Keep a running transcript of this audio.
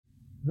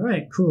All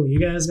right, cool. You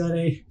guys got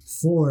a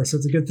 4, so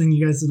it's a good thing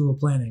you guys did a little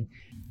planning.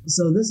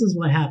 So this is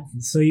what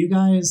happens. So you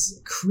guys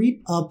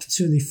creep up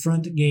to the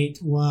front gate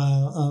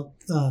while,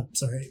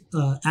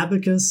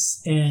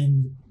 Abacus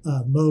and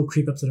Mo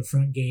creep up to the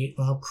front gate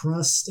while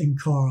Crust and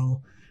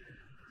Carl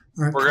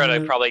are. We're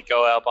going to probably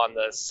go up on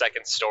the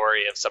second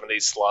story of some of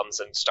these slums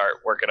and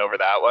start working over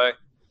that way.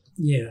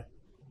 Yeah.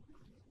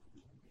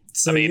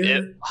 So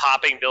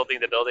hopping building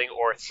to building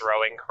or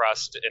throwing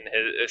Crust in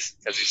his,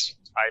 because he's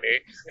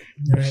tiny.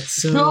 All right,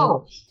 so.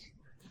 No!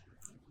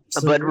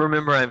 But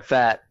remember, I'm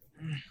fat.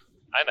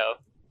 I know,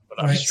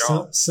 but I'm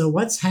strong. So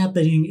what's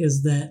happening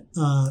is that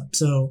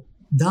so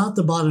down at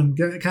the bottom,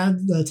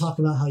 kind of talk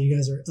about how you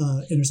guys are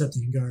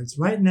intercepting guards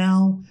right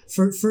now.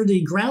 For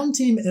the ground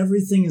team,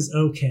 everything is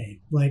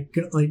okay. Like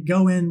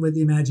go in with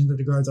the imagine that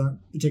the guards aren't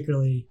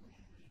particularly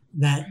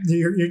that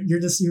your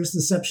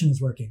deception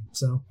is working.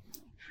 So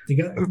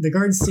the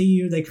guards see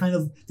you. They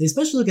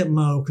especially look at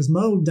Mo because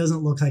Mo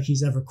doesn't look like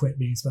he's ever quit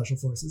being special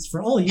forces.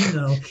 For all you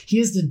know, he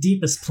is the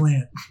deepest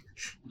plant.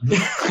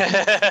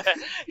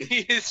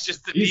 He's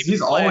just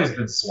he's always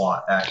been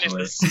SWAT,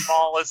 actually. In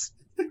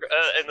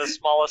the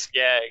smallest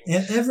gang.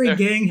 And every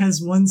gang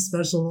has one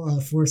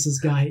special forces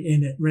guy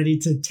in it, ready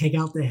to take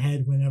out the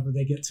head whenever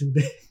they get too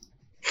big.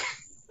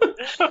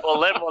 Well,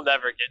 Len will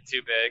never get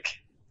too big.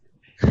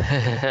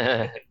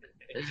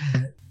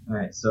 All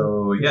right,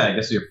 so yeah, I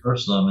guess you're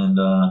first of them,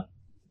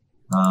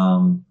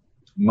 and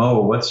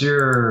Mo, what's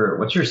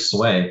your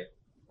sway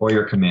or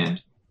your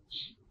command?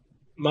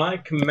 My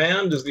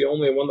command is the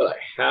only one that I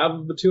have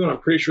of the two, and I'm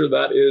pretty sure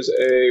that is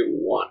a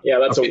 1. Yeah,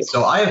 that's a 1.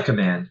 So I have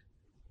command.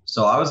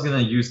 So I was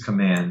going to use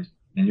command,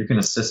 and you can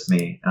assist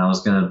me. And I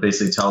was going to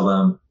basically tell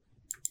them,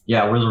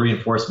 yeah, we're the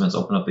reinforcements,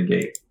 open up the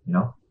gate, you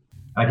know?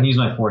 I can use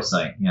my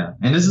foresight, yeah.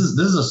 And this is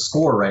a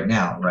score right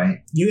now,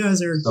 right? You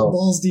guys are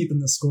balls deep in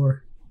the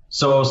score.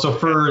 So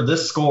for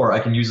this score, I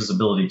can use this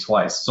ability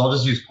twice. So I'll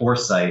just use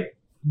foresight.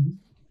 Mm-hmm.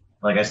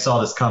 Like I saw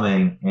this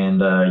coming, and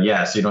so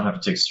you don't have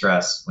to take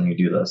stress when you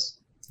do this.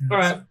 All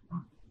right.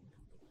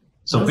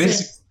 So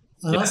basically,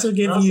 I'd also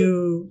give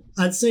you.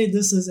 I'd say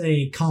this is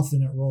a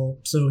confident roll.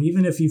 So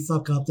even if you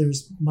fuck up,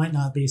 might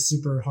not be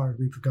super hard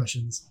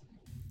repercussions.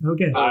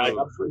 Okay. I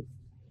got 3.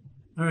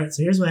 All right.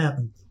 So here's what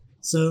happened.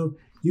 So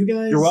you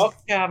guys. You're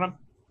welcome, Kevin.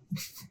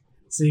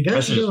 So you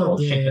guys go up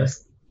there.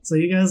 So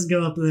you guys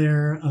go up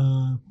there.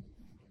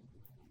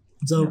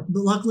 But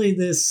luckily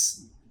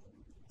this.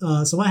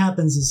 So what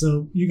happens is,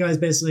 so you guys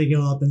basically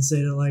go up and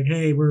say that like,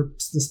 hey, we're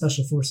the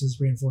special forces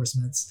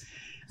reinforcements.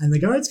 And the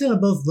guards kind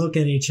of both look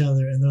at each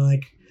other and they're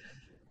like,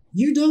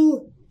 you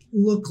don't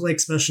look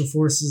like special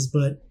forces,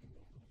 but...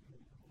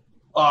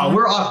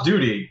 we're off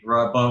duty,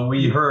 right? But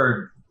we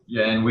heard,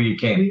 and we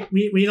came.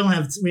 We don't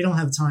have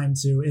time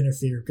to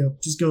interfere.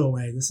 Just go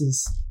away. This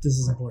is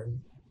important.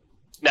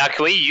 Now,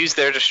 can we use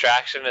their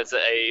distraction as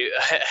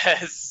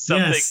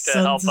something to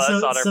help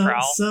us on our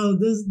prowl? So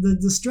the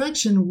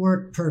distraction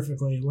worked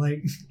perfectly.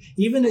 Like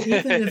even if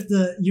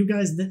you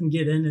guys didn't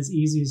get in as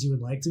easy as you would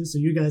like to, so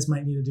you guys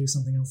might need to do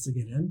something else to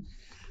get in.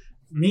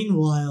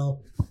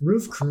 Meanwhile,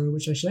 Roof Crew,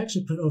 which I should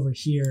actually put over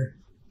here,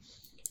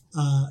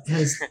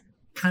 has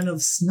kind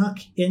of snuck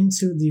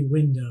into the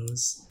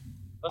windows.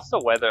 What's the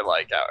weather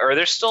like out? Or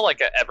there's still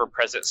like an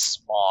ever-present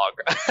smog.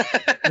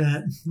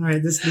 All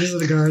right, these are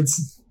the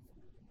guards.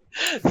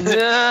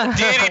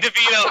 Danny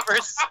DeVito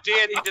versus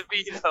Danny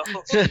DeVito.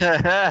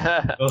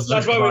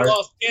 That's why we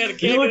lost.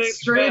 He looks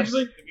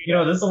strangely.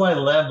 This is why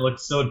Lem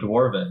looks so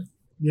dwarven.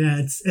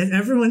 Yeah,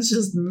 everyone's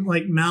just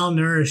like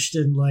malnourished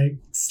and like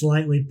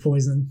slightly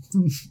poisoned.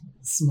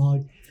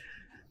 Smog.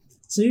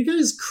 So you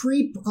guys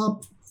creep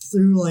up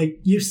through, like,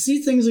 you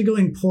see things are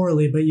going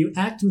poorly, but you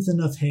act with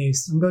enough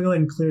haste. I'm going to go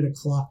ahead and clear the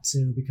clock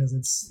too,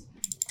 because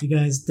you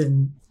guys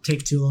didn't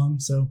take too long.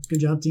 So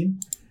good job, team.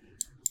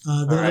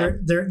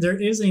 There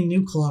is a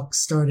new clock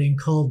starting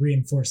called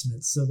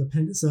reinforcements. So the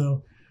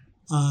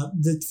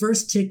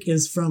first tick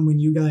is from when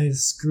you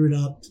guys screwed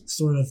up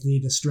sort of the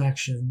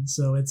distraction.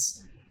 So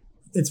it's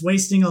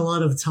wasting a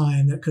lot of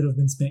time that could have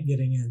been spent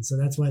getting in. So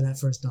that's why that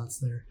first dot's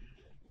there.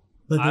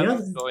 But I'm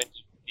going to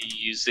be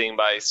using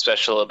my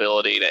special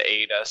ability to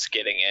aid us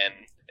getting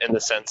in the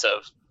sense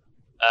of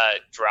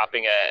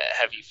dropping a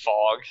heavy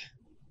fog.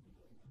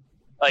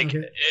 Like,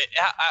 okay.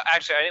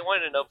 Actually, I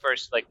wanted to know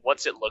first, like,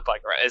 what's it look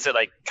like? Is it,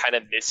 like, kind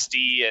of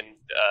misty and...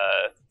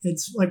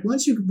 It's, like,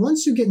 once you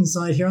get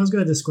inside here, I was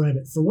going to describe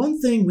it. For one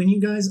thing, when you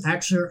guys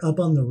actually are up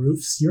on the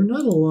roofs, you're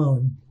not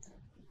alone.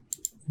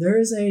 There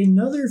is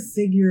another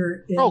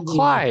figure in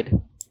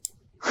Clyde!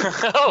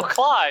 Oh,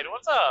 Clyde,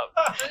 what's up?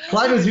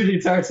 Clyde was here the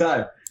entire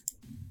time.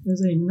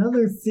 There's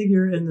another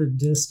figure in the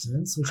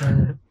distance, which I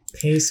will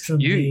paste from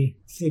the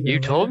figure. You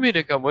told me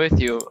to come with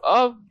you.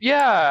 Oh,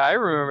 yeah, I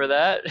remember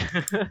that.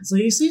 So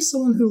you see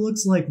someone who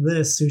looks like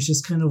this, who's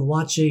just kind of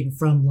watching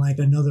from, like,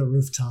 another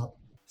rooftop.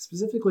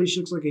 Specifically,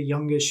 she looks like a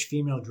youngish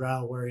female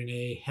drow wearing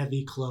a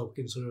heavy cloak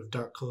and sort of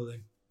dark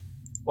clothing.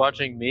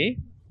 Watching me?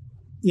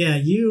 Yeah,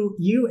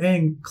 you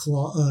and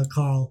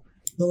Carl.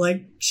 But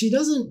like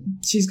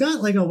she's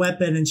got like a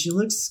weapon and she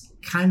looks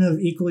kind of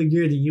equally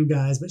geared to you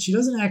guys, but she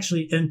doesn't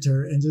actually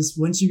enter, and just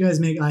once you guys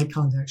make eye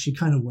contact, she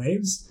kind of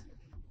waves.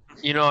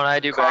 You know what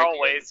I do Carl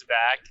back? waves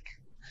back.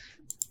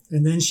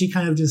 And then she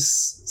kind of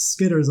just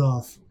skitters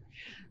off.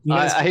 You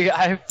guys,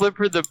 I flip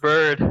her the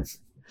bird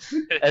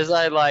as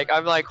I'm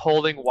like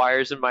holding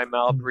wires in my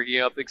mouth, rigging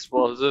up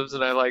explosives,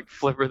 and I like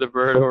flip her the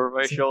bird over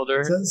my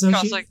shoulder. so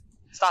Carl's she, like,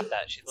 stop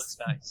that. She looks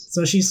nice.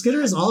 so she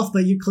skitters off,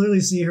 but you clearly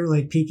see her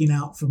like peeking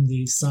out from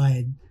the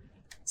side.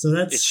 So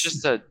that's It's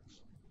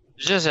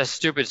just a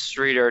stupid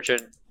street urchin.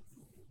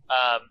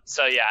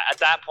 So yeah, at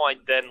that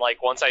point, then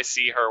like once I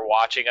see her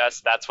watching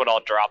us, that's when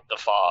I'll drop the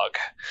fog.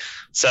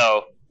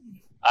 So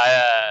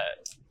I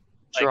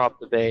Drop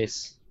the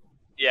base.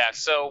 yeah.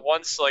 So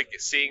once like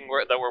seeing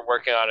that we're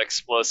working on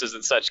explosives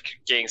and such,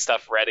 getting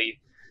stuff ready,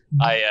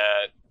 I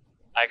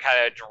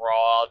kind of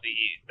draw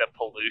the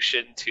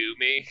pollution to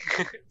me.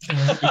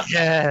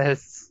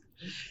 Yes.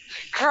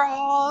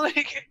 Crawling.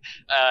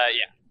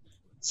 Yeah.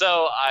 So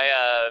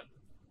I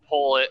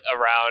pull it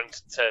around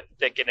to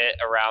thicken it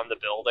around the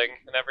building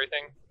and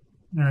everything.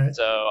 all right.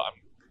 So I'm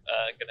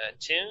gonna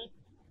tune,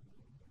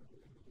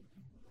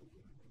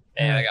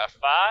 and I got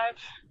 5.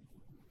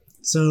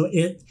 So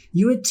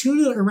you attune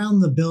it around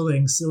the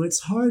building, so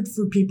it's hard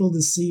for people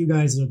to see you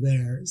guys are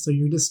there. So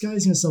you're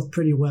disguising yourself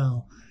pretty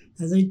well.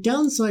 As a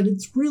downside,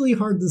 it's really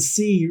hard to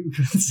see you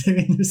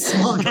considering there's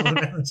smog all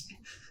around you.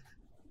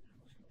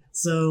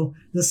 So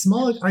the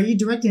smog, are you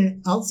directing it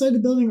outside the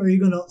building, or are you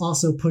going to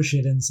also push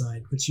it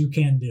inside, which you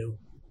can do?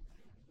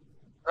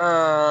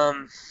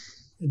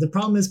 The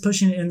problem is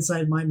pushing it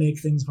inside might make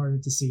things harder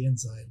to see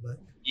inside, but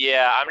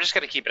Yeah, I'm just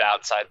gonna keep it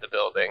outside the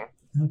building.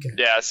 okay.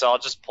 Yeah, so I'll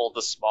just pull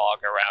the smog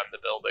around the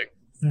building.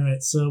 All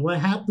right, so what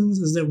happens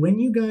is that when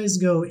you guys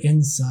go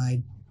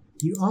inside,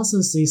 you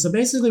also see, so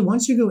basically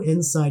once you go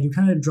inside, you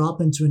kind of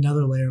drop into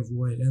another layer of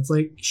wood. And it's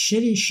like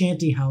shitty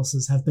shanty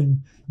houses have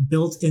been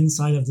built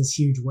inside of this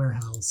huge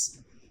warehouse.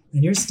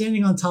 And you're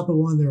standing on top of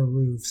one of their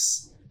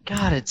roofs.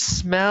 God, it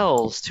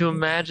smells. To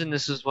imagine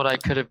this is what I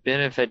could have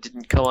been if I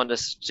didn't come on to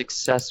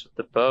success with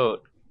the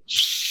boat.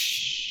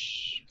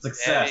 Hey,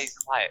 Success.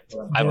 quiet.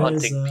 I'm There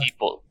hunting is,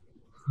 people.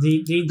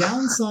 The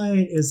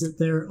downside is that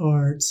there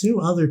are 2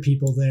 other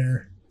people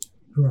there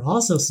who are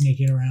also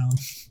sneaking around.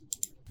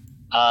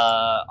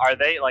 Are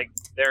they like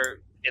they're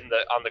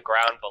on the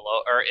ground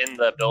below or in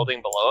the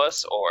building below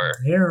us, or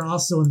They're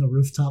also on the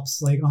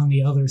rooftops, like on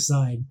the other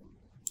side,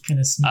 kind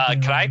of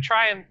sneaking can I around.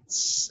 try and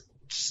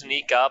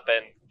sneak up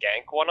and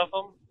gank one of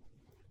them?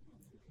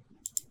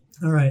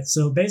 All right,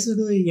 so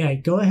basically, yeah,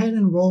 go ahead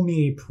and roll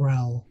me a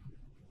prowl.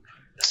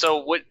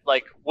 So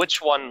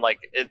which one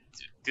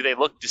do they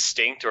look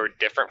distinct or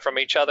different from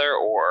each other,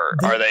 or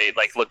are they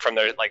look from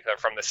they're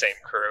from the same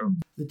crew?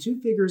 The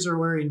 2 figures are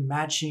wearing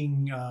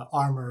matching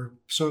armor,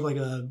 sort of like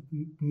a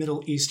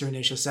Middle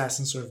Eastern-ish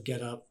assassin sort of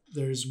getup.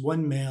 There's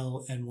 1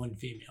 male and 1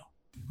 female.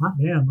 Hot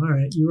damn! All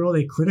right, you rolled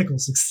a critical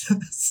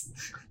success.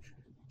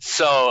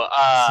 So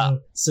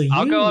so you,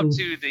 I'll go up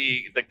to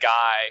the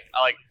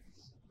guy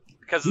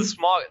because the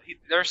smog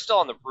they're still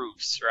on the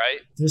roofs, right?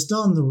 They're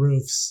still on the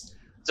roofs.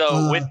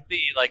 So with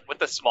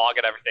the smog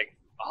and everything,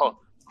 I'll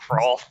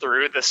crawl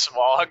through the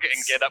smog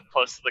and get up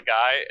close to the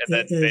guy,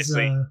 and then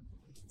basically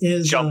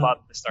jump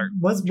up and start.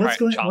 What's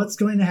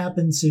going to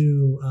happen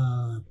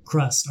to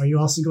Crust? Are you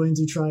also going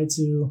to try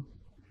to?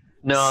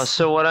 No,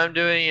 so what I'm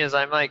doing is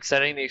I'm like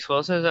setting the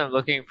explosives. I'm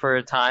looking for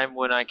a time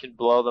when I can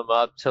blow them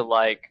up to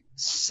like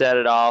set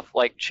it off,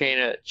 like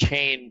chain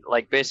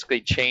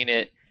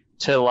it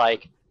to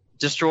like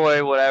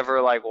destroy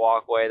whatever like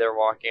walkway they're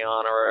walking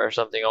on or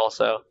something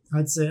also.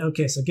 I'd say,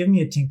 okay, so give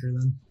me a tinker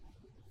then.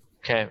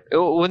 Okay.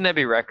 Wouldn't that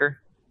be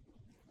Wrecker?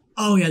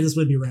 Oh yeah, this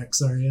would be Rex,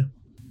 sorry.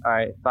 Yeah.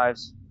 Alright,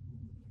 5s.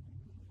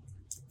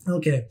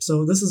 Okay,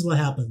 so this is what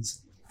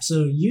happens.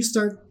 So you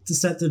start to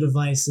set the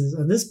devices.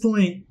 At this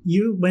point,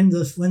 when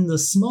the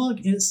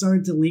smog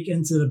started to leak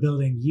into the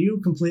building,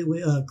 you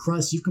completely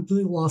Crust, you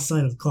completely lost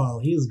sight of Carl.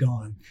 He is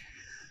gone.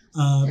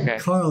 Okay.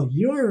 Carl,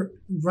 you're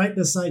right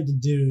beside the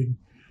dude.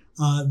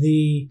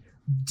 The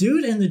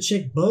dude and the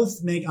chick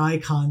both make eye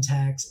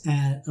contact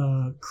at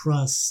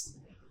Crust.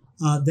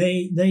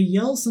 They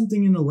yell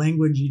something in a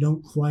language you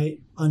don't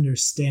quite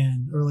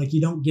understand, or like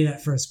you don't get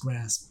at first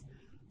grasp.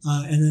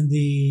 And then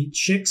the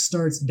chick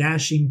starts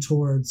dashing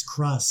towards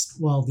Crust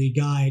while the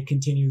guy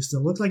continues to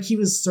look like he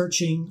was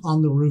searching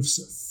on the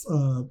roofs,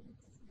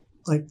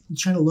 like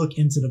trying to look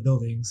into the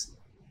buildings.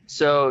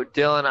 So,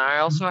 Dylan, I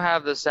also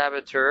have the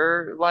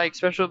Saboteur like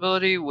special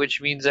ability,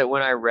 which means that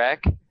when I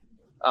wreck,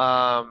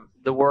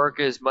 the work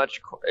is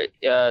much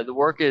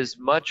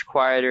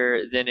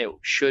quieter than it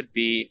should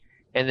be,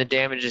 and the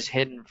damage is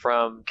hidden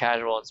from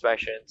casual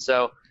inspection.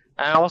 So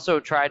I also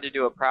tried to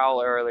do a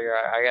prowl earlier.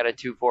 I got a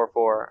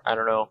 244. I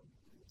don't know.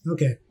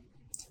 Okay.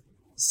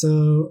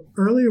 So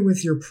earlier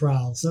with your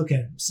prowls.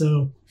 Okay.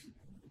 So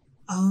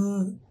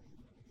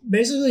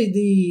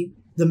basically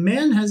the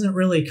man hasn't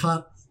really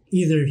caught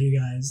either of you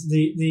guys.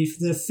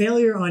 The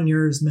failure on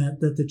yours meant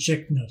that the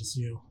chick noticed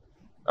you.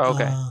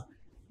 Okay.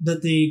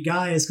 But the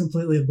guy is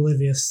completely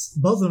oblivious.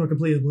 Both of them are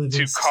completely To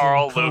oblivious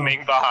Carl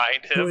looming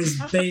behind who him.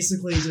 is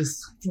basically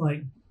just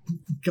like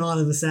god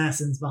of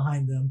assassins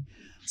behind them.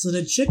 So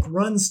the chick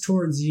runs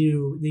towards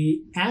you.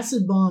 The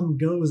acid bomb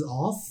goes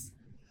off.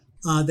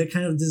 That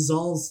kind of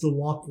dissolves the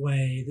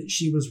walkway that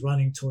she was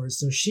running towards.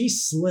 So she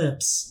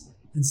slips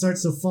and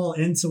starts to fall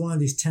into one of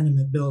these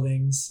tenement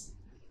buildings.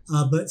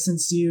 But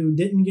since you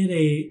didn't get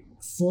a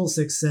full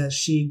success,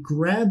 she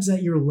grabs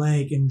at your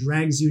leg and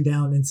drags you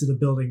down into the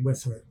building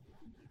with her.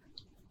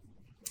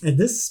 At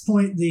this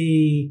point,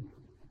 the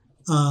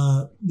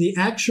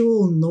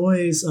actual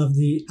noise of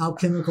the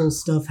alchemical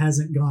stuff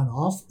hasn't gone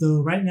off,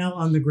 though right now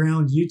on the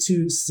ground, you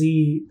two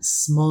see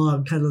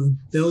smog kind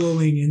of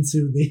billowing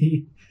into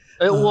the...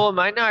 Well, it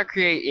might not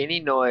create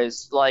any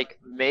noise. Like,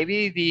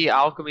 maybe the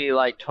alchemy,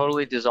 like,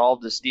 totally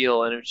dissolved the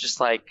steel, and it was just,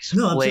 like,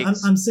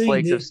 flakes, I'm saying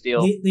flakes of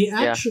steel.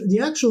 The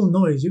actual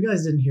noise, you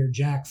guys didn't hear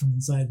jack from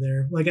inside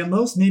there. Like, at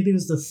most, maybe it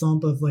was the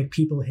thump of, like,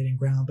 people hitting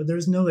ground, but there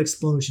was no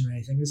explosion or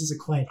anything. It was just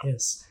a quiet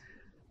hiss.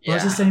 I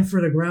was just saying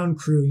for the ground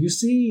crew, you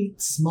see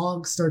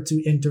smog start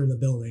to enter the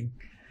building.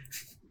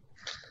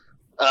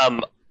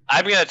 I'm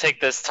going to take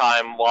this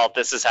time while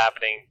this is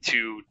happening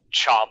to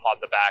chomp on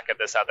the back of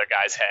this other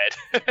guy's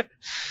head.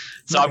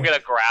 So I'm going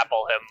to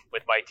grapple him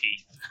with my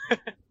teeth.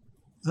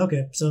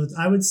 Okay, so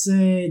I would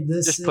say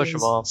this Just push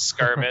him off.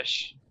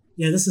 Skirmish.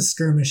 Yeah, this is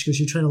skirmish because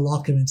you're trying to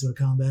lock him into a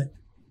combat.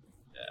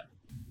 Yeah.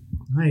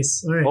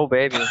 Nice. All right. Oh,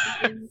 baby.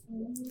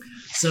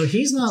 So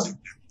he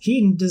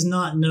does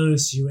not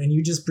notice you, and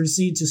you just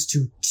proceed just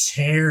to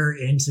tear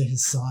into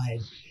his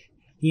side.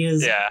 He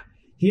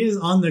is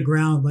on the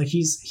ground, like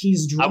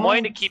he's drawn. I'm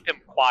wanting to keep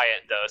him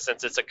quiet though,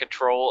 since it's a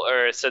control,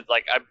 or since I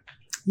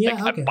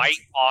bite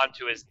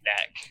onto his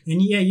neck.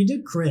 And yeah, you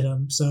did crit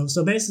him. So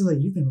basically,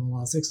 you've been rolling a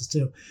lot of sixes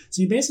too.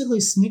 So you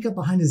basically sneak up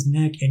behind his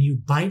neck and you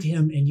bite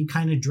him and you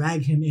kind of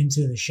drag him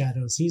into the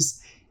shadows.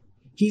 He's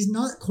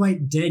not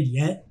quite dead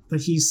yet, but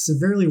he's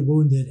severely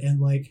wounded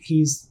and like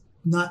he's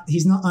not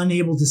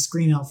unable to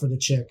scream out for the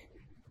chick.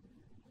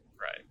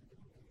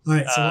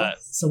 Right. All right.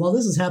 So while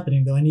this is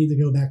happening, though, I need to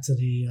go back to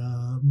the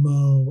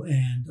Mo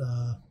and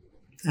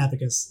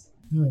Abacus.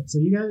 All right. So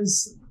you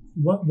guys,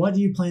 what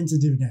do you plan to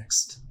do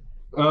next?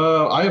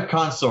 I have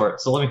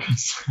consort, so let me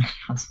consort.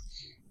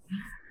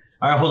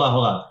 All right, hold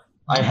on.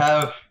 I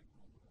have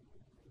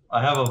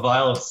a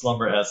vial of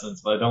slumber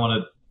essence, but I don't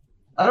want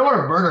to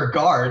murder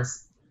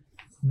guards.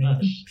 I mean,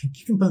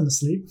 you can put them to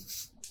sleep.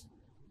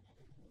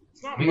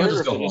 Maybe I'll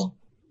just go home.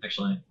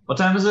 Actually, what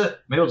time is it?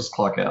 Maybe I'll just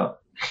clock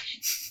out.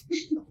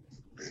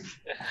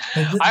 I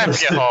have to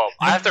get home.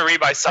 I have to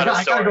read my son a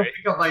story. I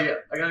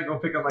gotta go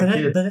pick up my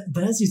kid.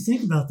 But as you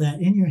think about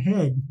that, in your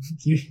head,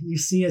 you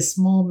see a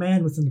small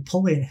man with a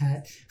Napoleon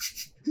hat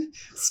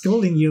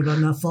scolding you about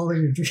not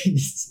following your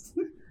dreams.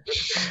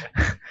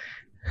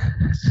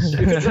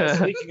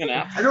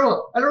 I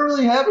don't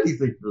really have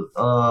anything.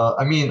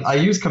 I mean, I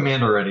used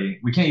command already.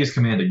 We can't use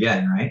command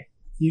again, right?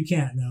 You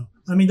can't, no.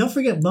 I mean, don't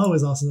forget Mo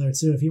is also there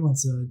too if he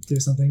wants to do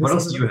something. What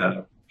else do you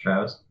have,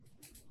 Travis?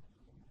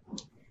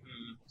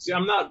 See,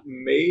 I'm not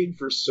made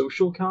for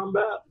social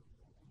combat.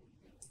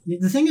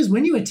 The thing is,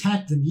 when you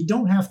attack them, you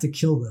don't have to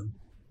kill them.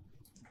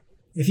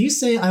 If you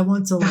say, I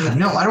want to like...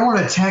 No, I don't want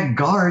to attack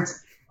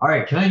guards. All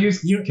right, can I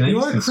use... You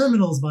are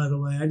criminals, by the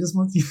way. I just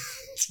want you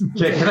to...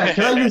 Okay,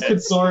 can I use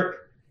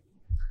consort?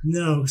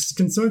 No,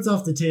 consort's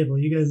off the table.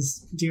 You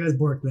guys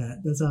borked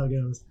that. That's how it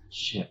goes.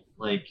 Shit,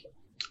 like...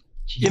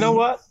 You know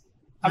what?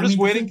 I'm just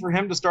waiting for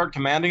him to start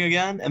commanding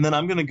again, and then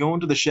I'm going to go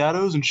into the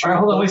shadows and shoot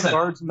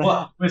guards in the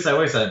head. Wait a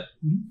second.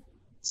 Mm-hmm.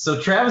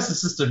 So Travis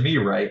assisted me,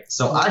 right?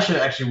 So I should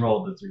actually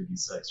roll the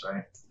 3d6,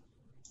 right?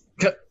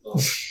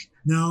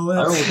 No,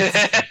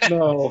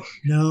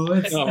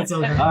 it's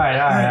okay. All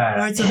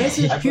right. So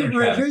basically,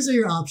 here's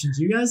your options.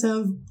 You guys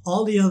have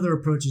all the other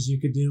approaches you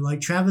could do.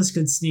 Like Travis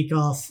could sneak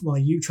off while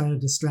you try to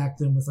distract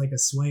them with like a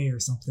sway or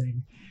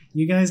something.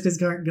 You guys could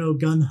go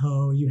gun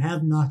ho. You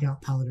have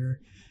knockout powder.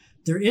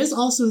 There is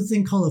also a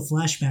thing called a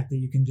flashback that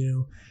you can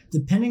do.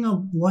 Depending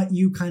on what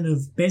you kind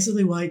of,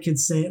 basically what I could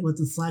say, what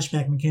the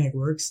flashback mechanic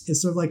works,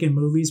 is sort of like in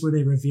movies where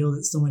they reveal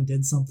that someone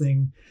did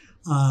something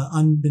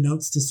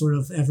unbeknownst to sort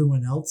of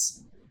everyone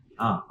else.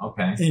 Oh,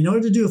 okay. In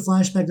order to do a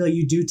flashback, though,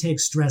 you do take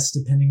stress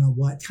depending on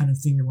what kind of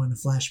thing you're wanting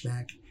to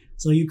flashback.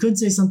 So you could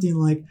say something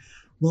like,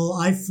 well,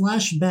 I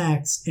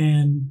flashbacked,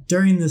 and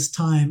during this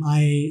time,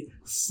 I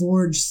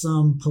forged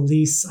some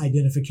police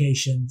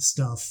identification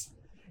stuff.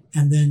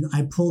 And then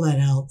I pull that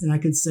out, and I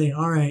could say,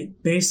 all right,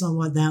 based on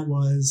what that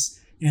was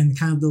and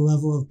kind of the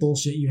level of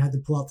bullshit you had to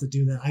pull out to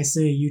do that, I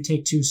say you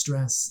take 2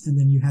 stress, and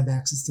then you have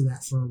access to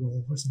that for a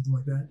roll or something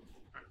like that.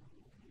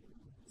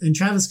 And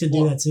Travis could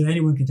do that too.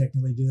 Anyone can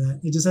technically do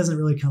that. It just hasn't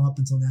really come up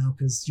until now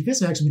because you guys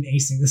have actually been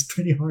acing this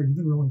pretty hard. You've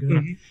been rolling good.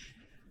 Mm-hmm.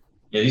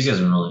 Yeah, these guys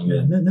have been rolling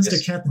good. Yeah,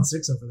 Mr. Captain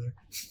 6 over there.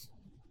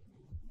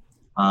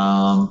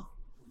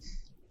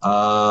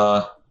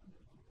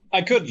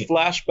 I could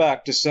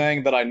flashback to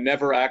saying that I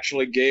never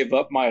actually gave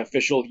up my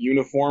official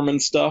uniform and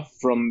stuff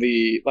from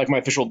my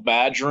official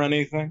badge or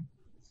anything.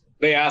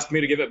 they asked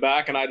me to give it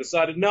back, and I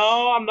decided,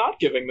 no, I'm not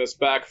giving this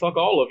back. Fuck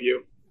all of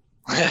you.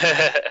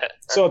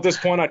 So at this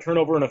point, I turn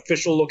over an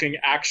official-looking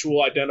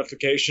actual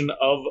identification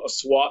of a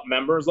SWAT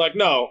member. It's like,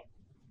 no,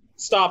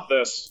 stop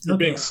this. You're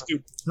being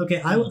stupid.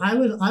 Okay, I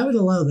would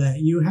allow that.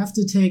 You have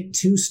to take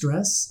 2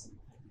 stress,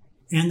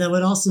 and that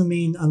would also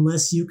mean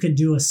unless you could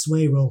do a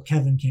sway roll,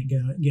 Kevin can't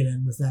get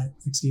in with that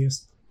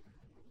excuse.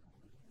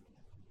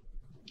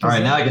 All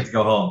right, now I get to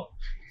go home.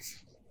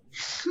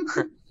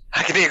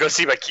 I can go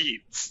see my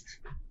kids.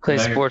 Play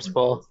sports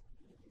ball.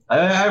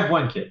 I have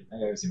 1 kid. I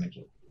gotta see my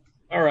kid.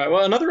 All right,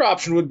 well, another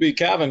option would be,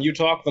 Kevin, you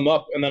talk them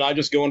up, and then I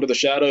just go into the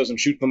shadows and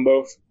shoot them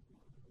both.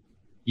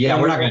 Yeah,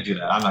 we're not going to do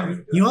that. I'm not going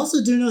to do that. You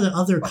also do know that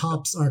other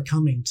cops are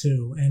coming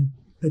too, and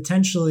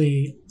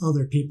potentially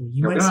other people.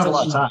 You might don't have a still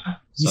lot of time.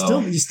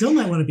 You still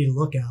might want to be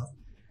lookout.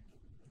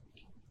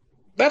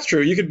 That's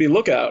true. You could be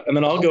lookout, and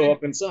then I'll go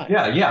up inside.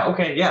 Yeah,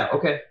 okay.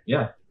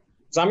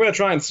 So I'm going to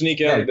try and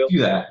sneak out. You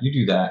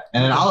do that.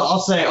 And then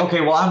I'll say,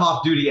 okay, well, I'm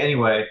off duty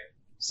anyway,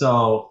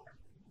 so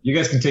you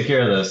guys can take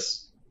care of this.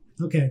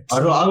 Okay.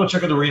 I'll go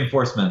check out the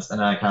reinforcements,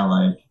 and I kind of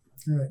like...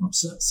 All right.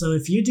 So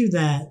if you do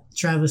that,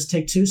 Travis,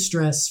 take 2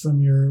 stress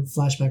from your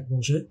flashback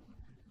bullshit.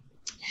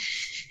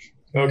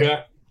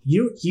 Okay.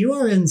 You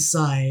are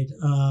inside.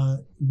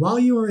 While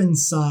you are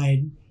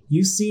inside,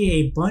 you see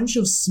a bunch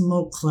of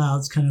smoke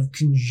clouds kind of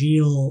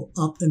congeal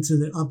up into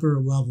the upper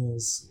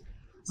levels.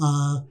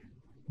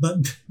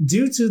 But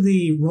due to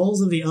the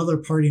roles of the other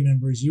party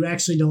members, you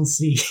actually don't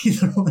see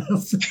either one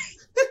of them.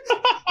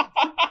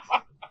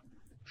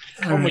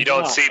 You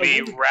don't see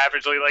me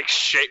ravagely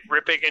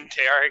ripping and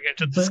tearing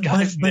into the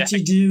sky. But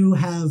you do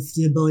have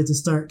the ability to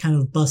start kind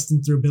of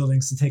busting through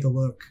buildings to take a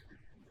look.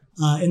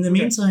 In the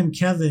meantime,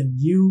 Kevin,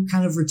 you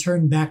kind of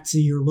return back to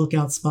your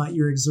lookout spot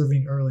you were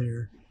observing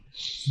earlier.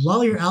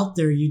 While you're out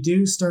there, you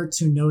do start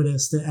to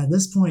notice that at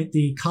this point,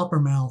 the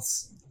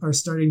Coppermouths are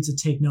starting to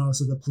take notice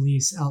of the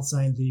police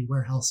outside the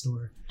warehouse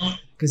door.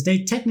 Because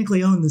they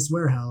technically own this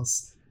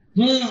warehouse.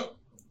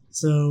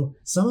 So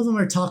some of them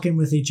are talking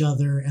with each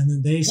other, and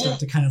then they start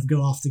to kind of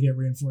go off to get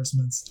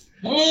reinforcements.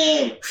 All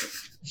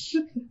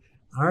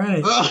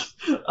right.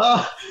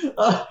 All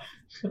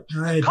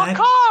right. I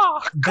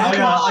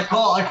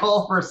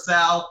call for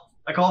Sal.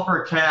 I call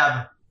for a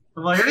cab.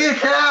 I'm like, I need a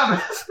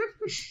cab.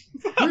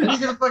 I need to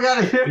get the fuck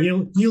out of here.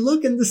 You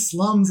look in the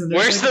slums, and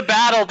where's the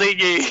battle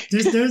dinghy?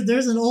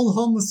 There's an old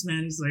homeless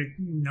man. He's like,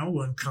 no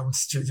one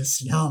comes to the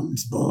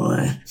slums,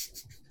 boy.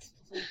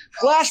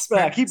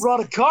 Flashback. He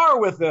brought a car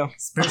with him.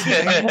 Spare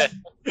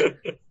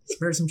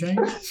some change?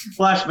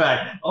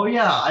 Flashback. Oh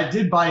yeah, I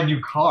did buy a new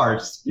car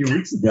just a few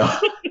weeks ago.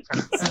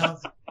 So,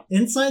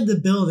 inside the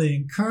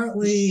building,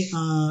 currently,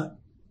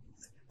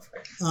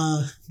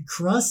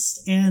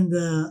 Crust and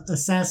the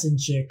assassin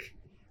chick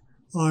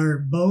are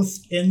both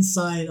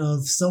inside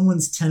of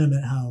someone's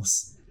tenement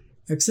house,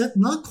 except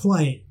not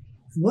quite.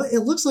 What it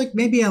looks like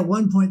maybe at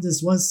one point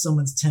this was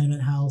someone's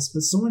tenement house,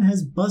 but someone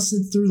has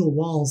busted through the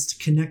walls to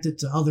connect it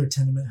to other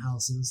tenement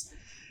houses.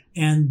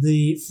 And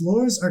the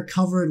floors are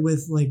covered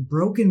with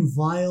broken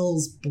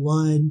vials,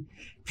 blood,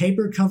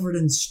 paper covered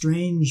in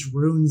strange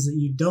runes that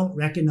you don't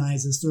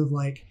recognize as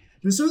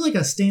there's sort of like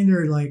a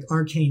standard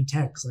arcane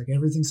text,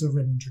 everything's sort of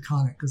written in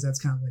Draconic because that's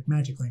kind of like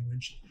magic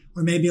language.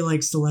 Or maybe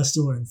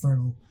Celestial or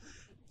Infernal.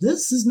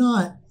 This is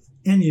not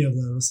any of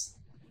those.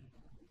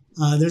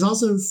 There's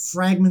also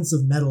fragments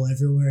of metal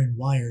everywhere and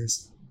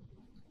wires.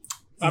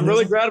 I'm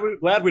really glad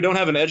we don't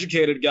have an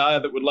educated guy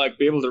that would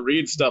be able to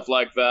read stuff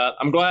like that.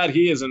 I'm glad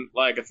he isn't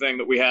a thing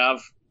that we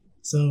have.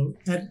 So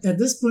at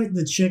this point,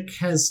 the chick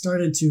has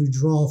started to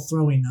draw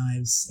throwing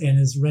knives and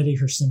is ready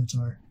her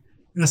scimitar.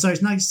 No, sorry,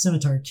 it's not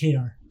scimitar,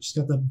 Kadar. She's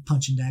got the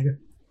punching dagger.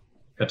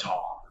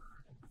 Guitar.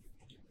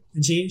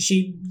 And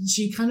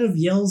she kind of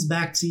yells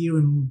back to you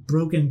in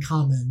broken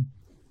common.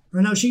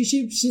 Or no, she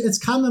it's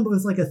common, but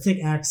with a thick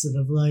accent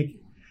of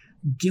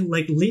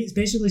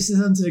basically says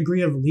to the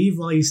degree of leave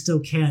while you still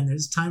can.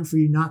 There's time for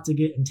you not to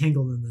get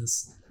entangled in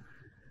this.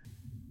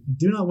 I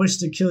do not wish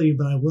to kill you,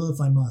 but I will if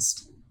I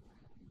must.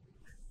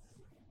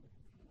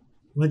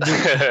 What do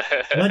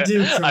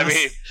I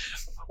mean,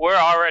 we're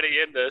already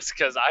in this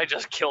because I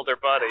just killed her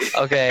buddy.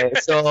 Okay,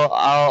 so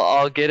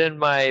I'll get in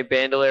my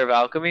Bandolier of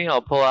Alchemy.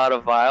 I'll pull out a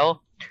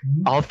vial.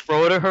 Mm-hmm. I'll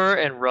throw it at her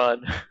and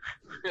run.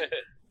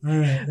 All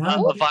right,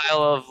 a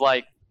vial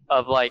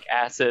of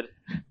acid.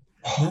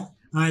 All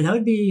right, that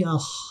would be I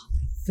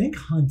think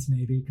Hunt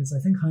maybe because I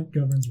think Hunt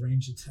governs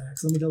ranged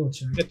attacks. Let me double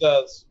check. It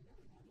does.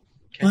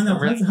 Okay, oh no,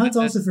 Hunt's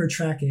also for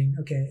tracking.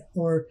 Okay,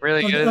 or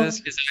really good at this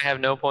because I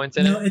have no points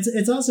in it. No,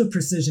 it's also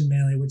precision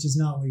melee, which is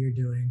not what you're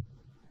doing.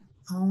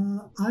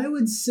 I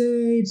would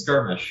say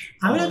skirmish.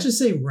 I would actually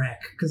say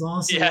wreck because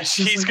honestly,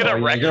 she's gonna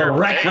wreck her.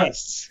 Wreck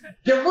us.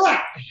 Get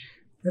wrecked.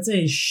 That's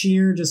a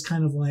sheer, just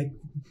kind of like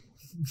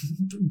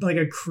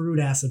a crude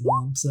acid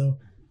bomb. So,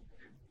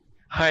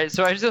 all right.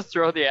 So I just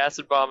throw the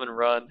acid bomb and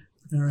run.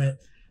 All right.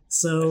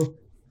 So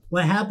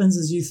what happens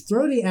is you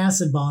throw the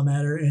acid bomb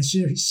at her, and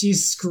she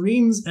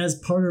screams as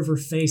part of her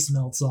face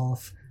melts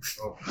off.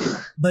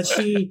 But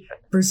she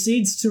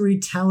proceeds to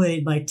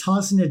retaliate by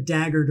tossing a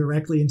dagger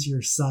directly into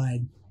your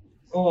side.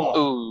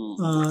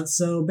 Ooh.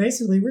 So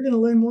basically, we're going to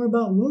learn more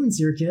about wounds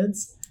here,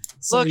 kids.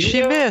 So Look,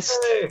 she missed.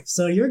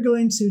 So you're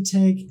going to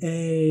take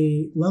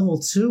a level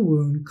 2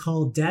 wound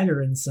called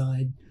Dagger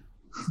Inside.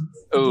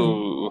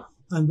 Ooh.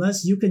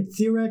 Unless you could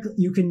theoretically,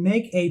 you can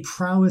make a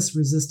prowess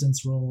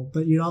resistance roll,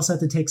 but you'd also have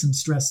to take some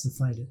stress to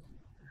fight it.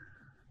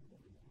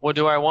 Well,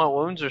 do I want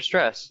wounds or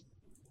stress?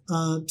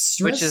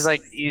 Stress, Which is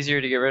like easier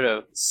to get rid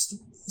of.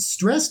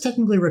 Stress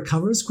technically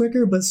recovers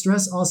quicker, but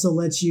stress also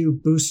lets you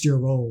boost your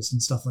rolls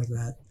and stuff like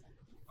that.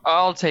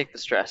 I'll take the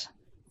stress.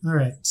 All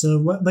right. So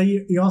what? But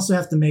you also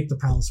have to make the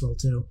prowess roll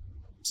too.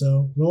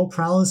 So roll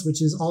prowess,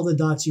 which is all the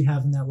dots you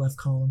have in that left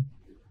column.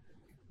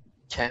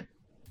 Okay.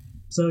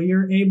 So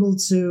you're able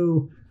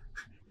to,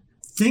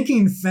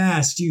 thinking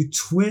fast, you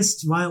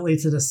twist violently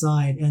to the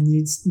side, and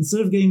you,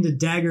 instead of getting the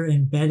dagger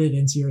embedded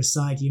into your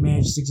side, you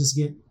manage to just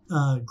get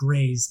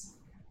grazed.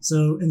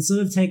 So instead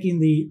of taking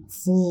the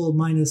full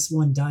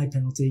 -1 die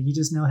penalty, you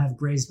just now have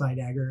grazed by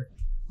dagger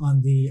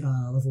on the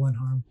level 1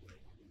 harm.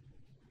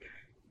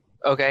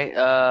 Okay.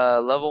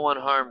 Level 1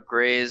 harm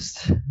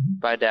grazed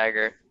by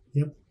dagger.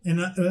 Yep.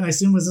 And I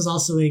assume was this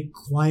also a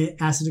quiet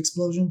acid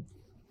explosion?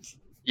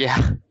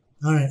 Yeah.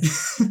 All right.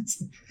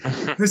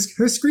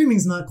 her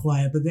screaming's not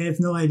quiet, but they have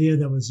no idea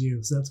that was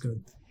you, so that's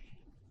good.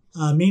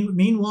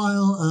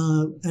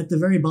 Meanwhile, at the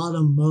very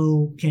bottom,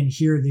 Mo can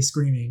hear the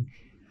screaming.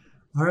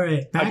 All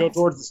right. I go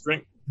towards the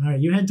scream. All right,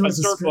 you head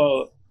towards I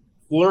start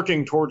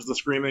lurking towards the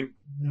screaming.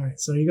 All right,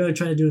 so you're going to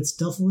try to do it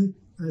stealthily,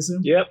 I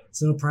assume? Yep.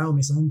 So prowl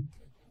me, son.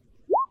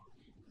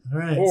 All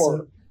right, 4.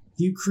 so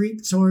you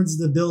creep towards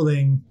the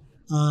building.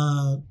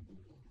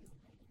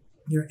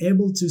 You're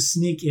able to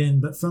sneak in,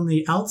 but from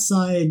the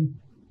outside,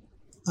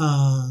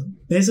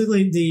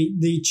 basically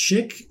the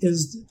chick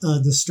is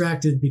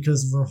distracted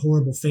because of her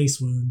horrible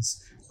face wounds.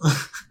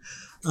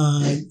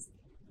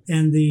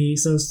 And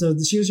so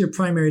she was your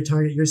primary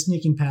target. You're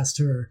sneaking past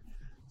her.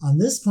 On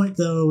this point,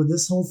 though,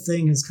 this whole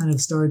thing has kind of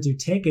started to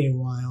take a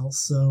while.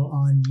 So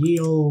on ye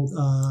old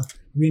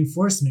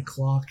reinforcement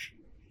clock,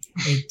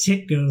 a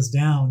tick goes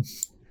down.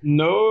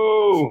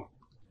 No.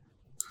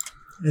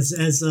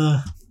 As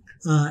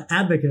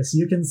Abacus,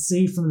 you can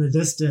see from the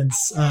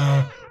distance,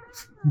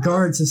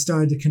 guards have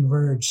started to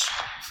converge.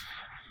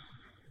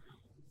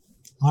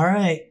 All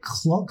right,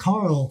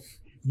 Carl,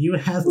 you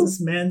have this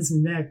man's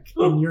neck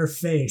in your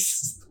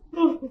face.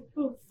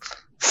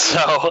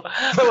 So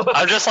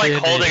I'm just like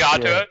holding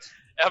onto it.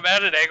 I'm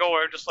at an angle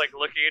where I'm just like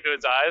looking into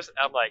his eyes. And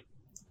I'm like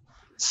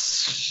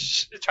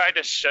trying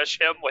to shush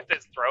him with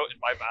his throat in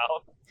my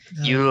mouth.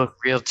 You look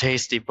real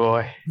tasty,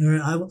 boy. All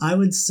right, I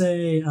would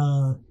say,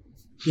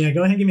 yeah,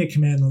 go ahead and give me a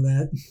command on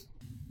that.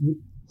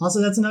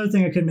 Also, that's another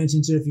thing I could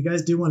mention too. If you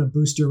guys do want to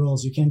boost your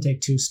rolls, you can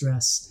take 2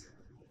 stress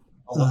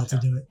to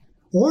do it.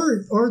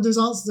 Or there's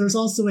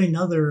also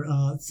another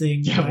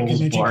thing I could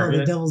mention called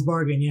the Devil's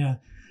Bargain. Yeah.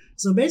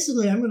 So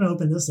basically, I'm going to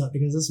open this up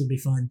because this would be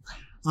fun.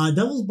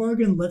 Devil's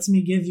Bargain lets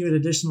me give you an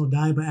additional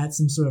die, but at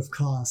some sort of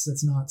cost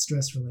that's not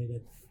stress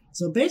related.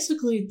 So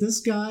basically, this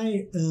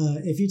guy,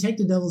 if you take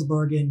the Devil's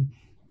Bargain,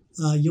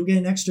 you'll get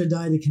an extra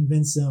die to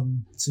convince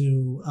him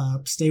to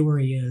stay where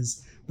he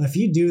is. But if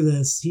you do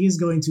this, he is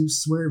going to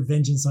swear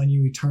vengeance on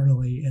you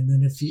eternally, and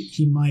then if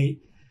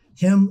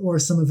him or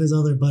some of his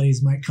other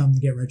buddies might come to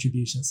get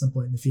retribution at some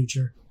point in the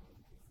future.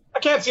 I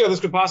can't see how this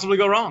could possibly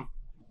go wrong.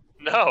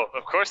 No,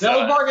 of course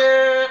Devil's not.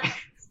 Bargain!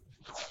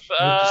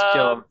 Just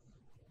kill him.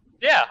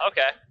 Yeah,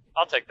 okay.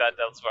 I'll take that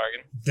Devil's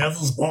Bargain.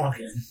 Devil's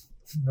Bargain.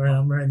 All right,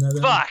 I'm writing that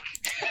down. Fuck!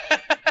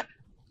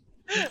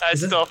 I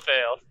still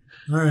failed.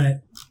 All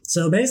right.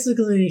 So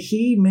basically,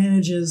 he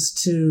manages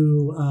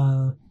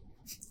to.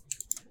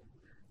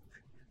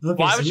 Okay,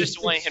 Well, I so was you-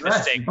 just wanting him to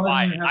stress. stay You probably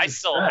quiet. don't have I the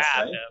still stress,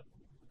 have right?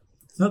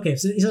 him. Okay,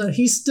 so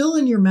he's still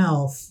in your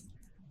mouth.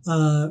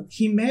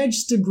 He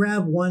managed to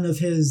grab one of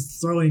his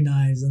throwing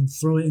knives and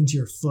throw it into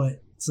your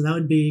foot. So that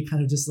would be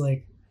kind of just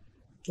like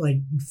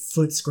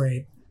foot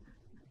scrape.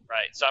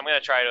 Right, so I'm going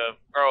to try to...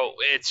 Oh,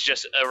 it's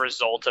just a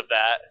result of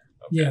that.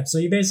 Yeah, so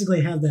you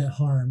basically have that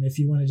harm if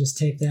you want to just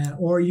take that.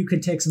 Or you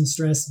could take some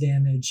stress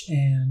damage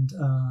and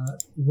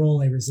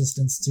roll a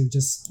resistance to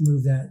just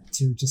move that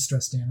to just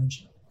stress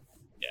damage.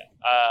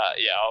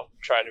 Yeah, I'll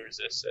try to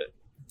resist it.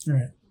 All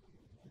right.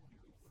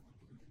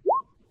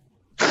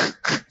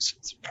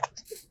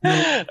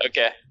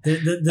 Okay.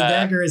 The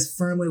dagger is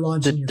firmly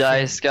lodged The in your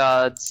dice foot.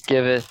 gods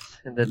giveth,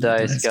 and the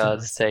dice dice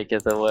gods gods.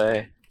 taketh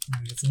away. All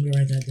right, so let me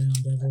write that down.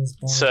 Devil's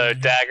Bargain. So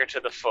dagger to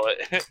the foot.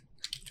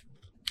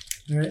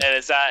 All right.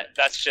 And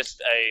that's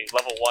just a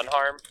level 1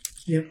 harm?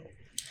 Yep.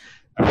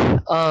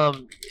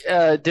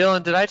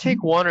 Dylan, did I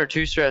take 1 or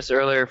 2 stress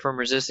earlier from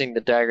resisting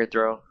the dagger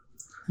throw?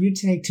 You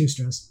take 2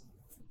 stress.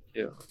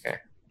 2. Okay.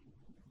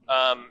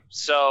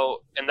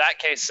 So in that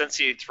case, since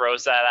he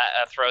throws it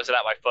at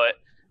my foot,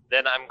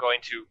 then I'm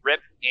going to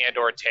rip and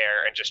or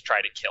tear and just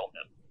try to kill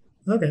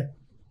him. Okay.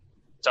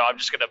 So I'm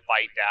just going to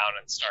bite down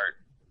and start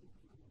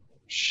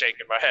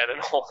shaking my head and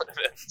holding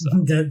it.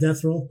 So,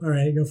 Death roll. All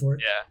right, go for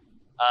it. yeah.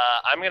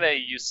 I'm going to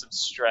use some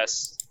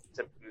stress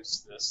to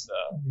boost this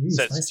though? Ooh,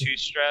 So it's spicy. 2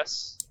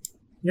 stress.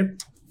 Yep.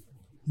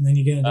 And then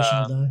you get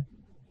additional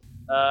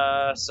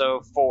die.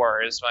 So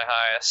 4 is my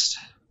highest.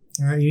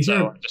 All right,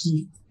 so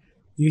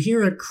you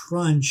hear a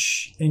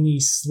crunch, and he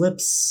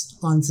slips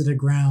onto the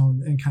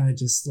ground and kind of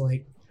just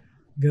like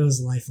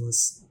goes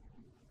lifeless.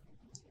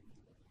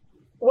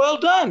 Well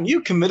done.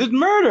 You committed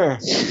murder.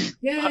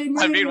 Yay! I mean,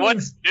 murder!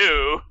 what's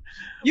new?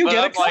 You But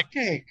get a I'm like-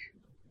 cupcake.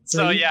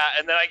 So you- yeah,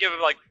 and then I give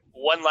him like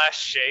one last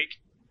shake,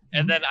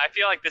 and then I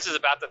feel like this is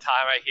about the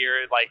time I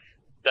hear like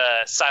the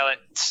silent,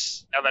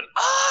 and then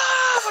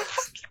my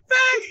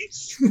fucking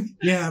face.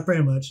 Yeah,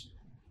 pretty much.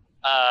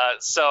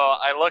 So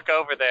I look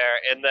over there,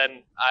 and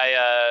then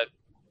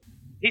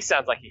he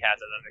sounds like he has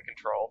it under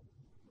control.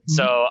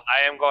 So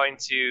I am going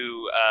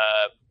to.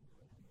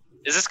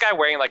 Is this guy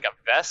wearing like a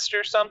vest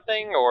or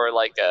something, or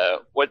like a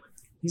what?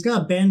 He's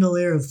got a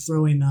bandolier of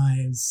throwing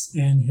knives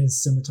and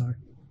his scimitar.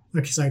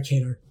 Okay, sorry,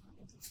 Cater.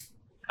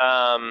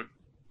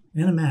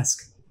 And a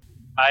mask.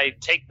 I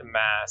take the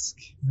mask.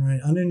 All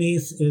right,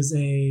 underneath is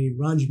a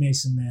Raj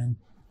Mason man.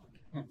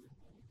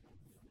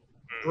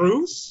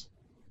 Bruce?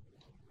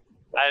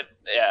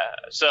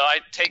 So I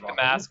take the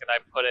mask and I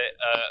put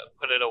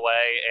it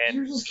away and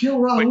You just kill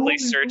Raul. quickly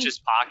search his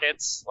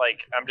pockets. Like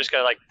I'm just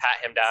gonna like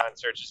pat him down and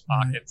search his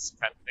pockets,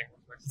 kind of thing.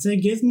 So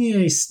give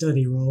me a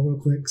study roll real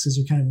quick, since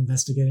you're kind of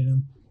investigating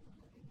him.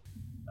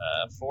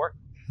 4.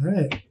 All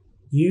right,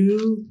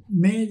 you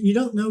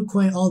don't know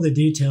quite all the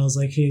details.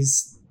 Like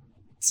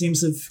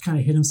seems to have kind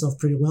of hit himself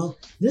pretty well.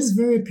 It is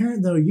very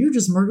apparent though. You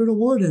just murdered a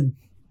warden.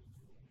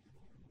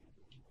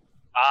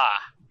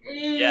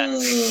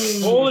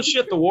 Yes. Holy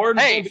shit, the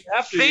warden's Hey, gonna be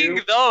after thing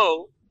you.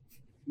 though,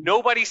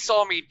 nobody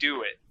saw me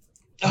do it.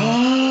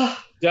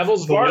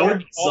 Devil's The Bark.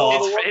 warden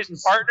saw.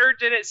 His partner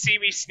didn't see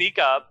me sneak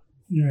up.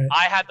 All right.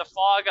 I had the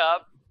fog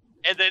up,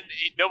 and then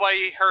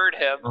nobody heard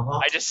him. Uh-huh.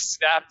 I just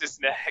snapped his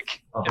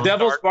neck. Uh-huh.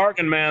 Devil's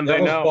barking, man. They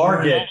Devil's know.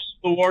 barking.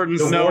 The wardens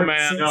The know, warden-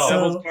 man. So-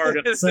 Devil's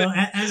barking. So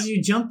as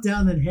you jump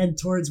down and head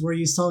towards where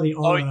you saw the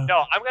Oh aura.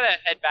 no! I'm gonna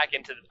head back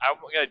into. I'm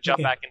gonna jump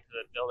Okay. back into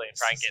the building and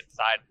try and get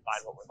inside and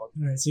find what we're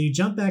looking. All right, so you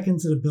jump back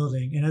into the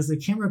building, and as the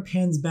camera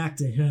pans back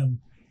to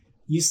him,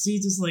 you see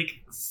just like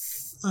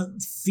a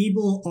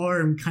feeble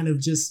arm kind of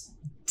just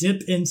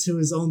dip into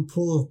his own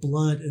pool of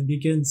blood and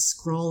begin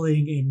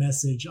scrawling a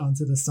message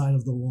onto the side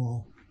of the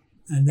wall.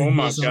 And then Oh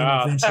my his arm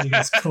God. eventually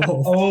goes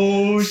cold.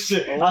 Oh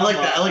shit! Oh I like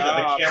my that. I like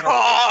that.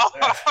 God. The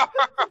camera.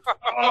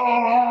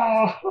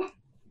 Oh.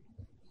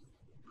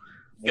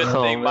 Good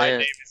Oh, thing my man.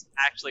 name is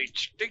actually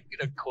Stinking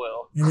a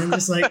Quill. And then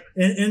just like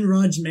in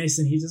Raj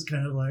Mason, he just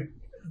kind of like,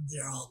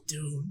 they're all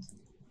doomed.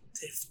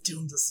 They've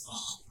doomed us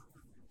all.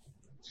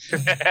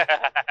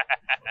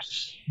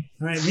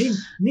 All right,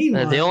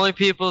 meanwhile. The only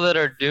people that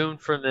are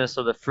doomed from this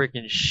are the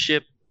freaking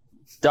ship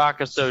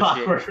dock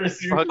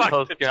associates. Fuck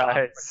those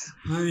guys.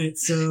 All right,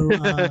 so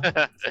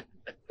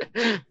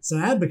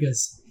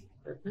Abacus,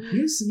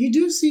 you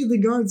do see the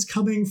guards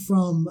coming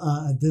from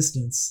a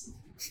distance.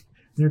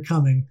 They're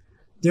coming.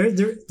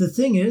 The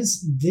thing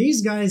is,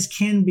 these guys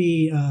can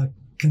be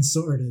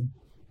consorted.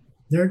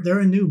 They're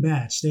a new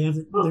batch. They're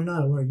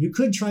not aware. You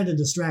could try to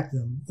distract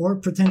them, or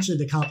potentially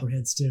the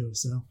Copperheads too.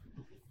 So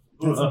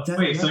Wait,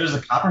 so there's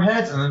the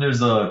Copperheads and then there's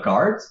the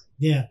guards?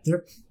 yeah,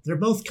 they're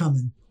both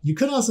coming. You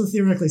could also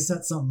theoretically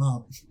set something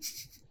up.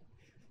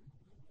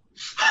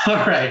 All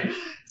right.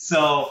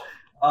 So,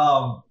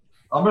 I'm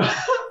gonna.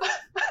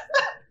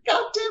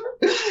 God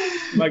damn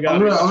it! My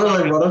God. I'm gonna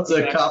like run up to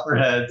the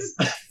Copperheads,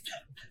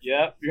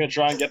 Yeah, you're gonna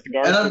try and get the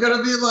guard. and I'm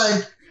gonna be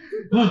like,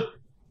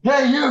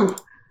 "Hey, you!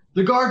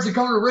 The guards are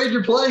coming to raid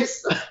your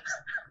place."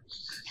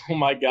 Oh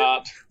my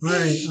God. All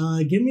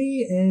right, give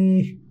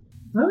me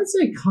I would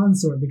say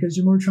consort, because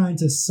you're more trying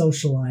to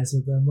socialize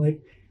with them. Like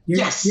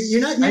Yes!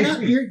 you're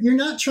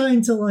not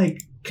trying to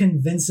like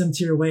convince them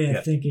to your way of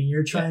Yeah. thinking.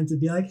 You're trying to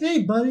be like,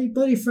 hey,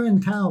 buddy,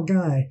 friend, pal,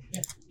 guy,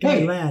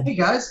 Hey, lad. hey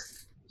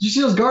guys! Did you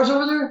see those guards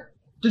over there?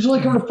 They're just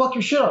like coming to fuck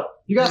your shit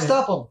up. You gotta Yeah.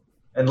 stop them.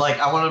 And like,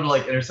 I want them to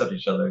like intercept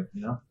each other.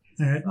 You know.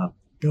 All right,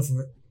 go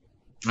for it.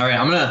 All right,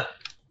 I'm gonna.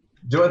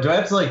 Do I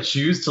have to like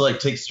choose to like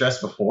take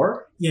stress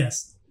before?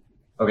 Yes.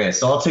 Okay,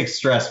 so I'll take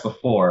stress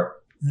before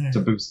All right. to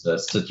boost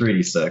this to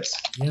 3d6.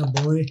 Yeah,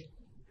 boy.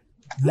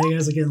 Now you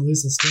guys are getting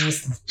loose of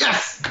stress.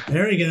 Yes.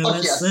 There we go. Fuck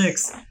That's yes.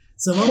 6.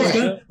 So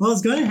what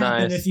was going to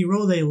happen Nice. if you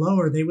rolled a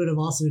lower, they would have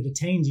also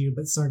detained you,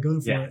 but start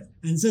going for Yeah. it.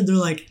 And instead they're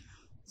like,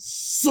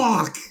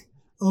 fuck.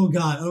 Oh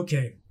God.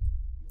 Okay.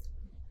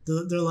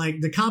 They're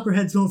like, the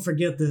Copperheads won't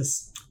forget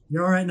this.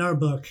 You're all right in our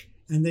book.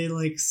 And they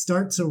like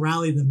start to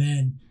rally the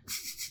men.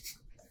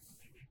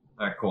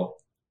 All right, cool.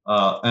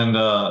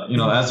 You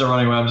know, as they're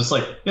running away, I'm just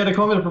like, yeah, they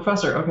call me the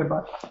professor. Okay,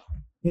 bye.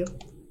 Yep.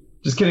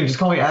 Just kidding. Just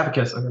call me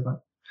Abacus. Okay, bye.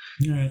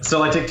 All right.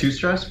 So I take 2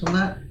 stress from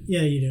that.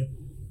 Yeah, you do.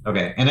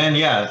 Okay, and then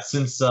yeah,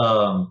 since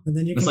And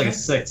then you it's can like a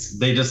 6,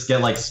 they just get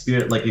like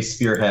they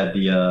spearhead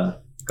the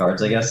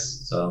guards, I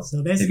guess. So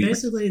maybe-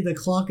 basically the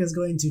clock is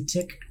going to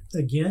tick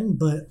again,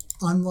 but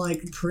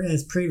unlike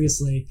as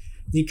previously,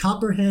 the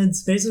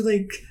Copperheads,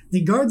 basically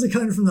the guards are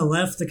coming from the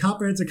left, the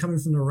Copperheads are coming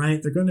from the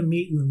right. They're going to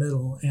meet in the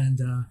middle,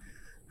 and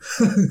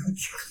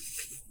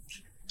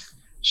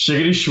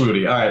Shiggity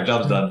schwooty. All right,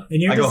 job's done.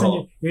 And you're I go just,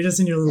 home. you're just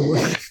in your little.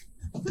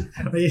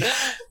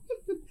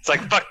 It's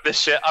like, fuck this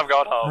shit. I'm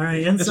going home. All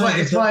right, It's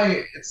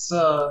my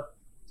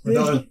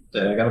daughter's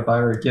day. I gotta buy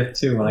her a gift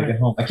too when I get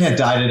home. I can't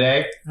die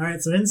today. All right,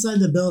 so inside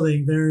the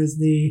building, there is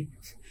the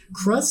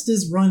Crust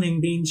is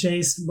running, being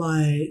chased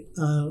by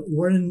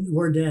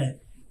Wardette,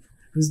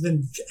 who's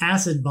been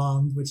acid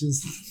bombed, which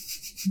is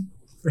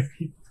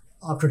very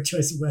awkward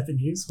choice of weapon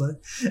use. But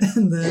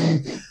and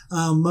then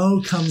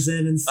Mo comes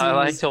in and says, I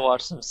like to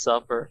watch some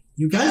supper.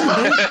 You guys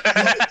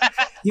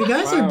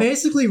are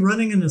basically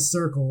running in a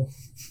circle.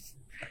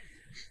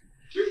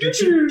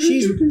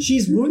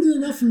 She's wounded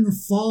enough from the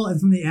fall and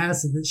from the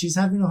acid that she's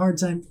having a hard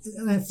time.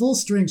 At full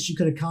strength, she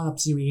could have caught up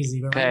to you easy,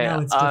 but right now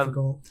it's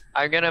difficult.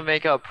 I'm gonna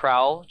make a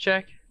prowl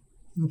check.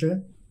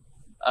 Okay.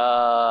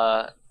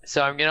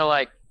 So I'm gonna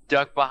like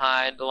duck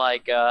behind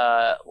like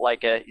a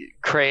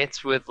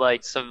crates with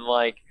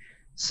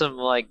some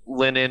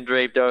linen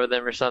draped over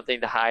them or something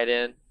to hide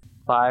in.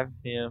 5.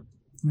 Yeah.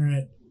 All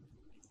right.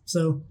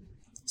 So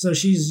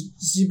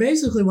she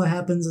basically, what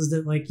happens is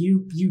that like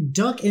you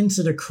duck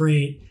into the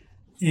crate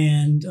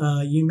and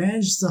you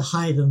manage to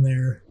hide in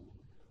there.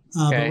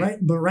 Okay.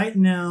 But right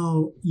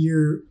now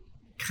you're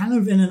kind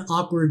of in an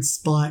awkward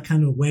spot,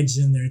 kind of wedged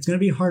in there. It's going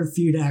to be hard for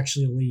you to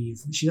actually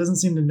leave. She doesn't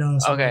seem to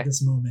notice at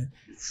this moment.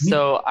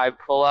 So I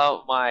pull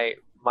out my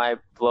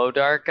blow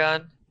dart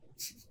gun.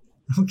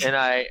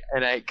 Okay.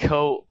 And I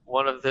coat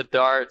one of the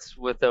darts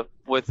with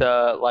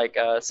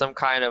some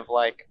kind of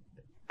like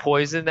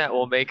poison that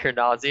will make her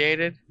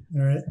nauseated.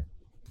 All right.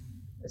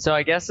 So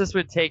I guess this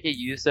would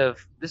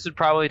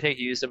probably take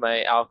use of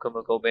my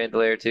alchemical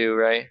bandolier too,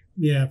 right?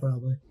 Yeah,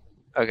 probably.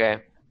 Okay.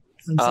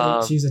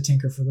 I'm use a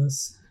tinker for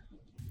this.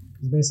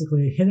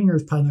 Basically, hitting her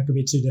is probably not going to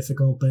be too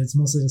difficult, but it's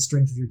mostly the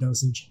strength of your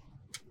dosage.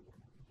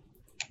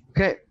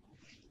 Okay.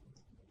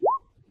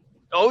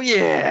 Oh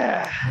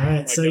yeah! All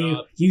right,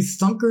 so you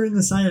thunk her in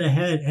the side of the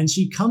head, and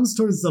she comes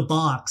towards the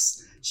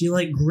box. She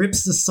like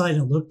grips the side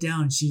and look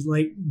down. She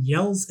like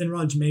yells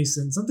Enrage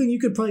Mason, something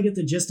you could probably get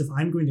the gist of.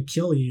 I'm going to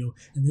kill you,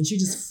 and then she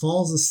just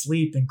falls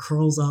asleep and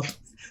curls up,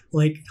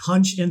 like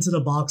hunched into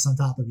the box on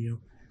top of you.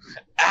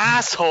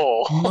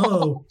 Asshole!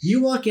 Mo,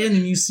 you walk in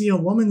and you see a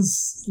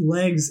woman's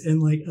legs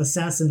in like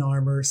assassin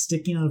armor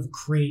sticking out of a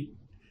crate.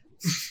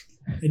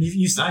 And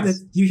you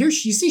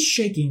see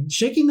shaking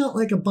not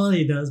like a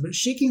body does, but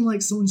shaking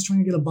like someone's trying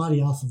to get a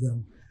body off of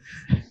them.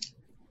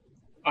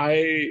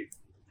 I'm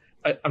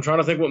trying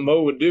to think what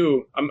Mo would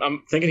do.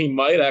 I'm thinking he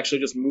might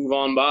actually just move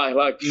on by,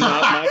 like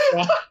not my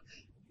problem.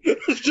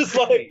 It's just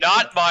like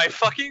not my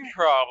fucking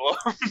problem.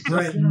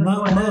 Right,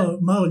 Mo.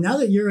 Now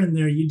that you're in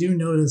there, you do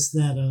notice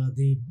that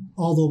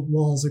all the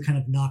walls are kind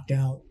of knocked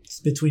out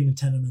between the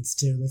tenements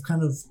too. They've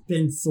kind of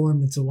been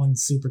formed into one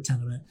super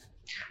tenement.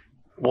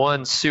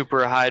 One super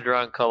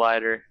Hydron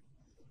Collider.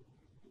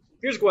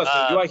 Here's a question.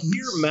 Do I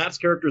hear Matt's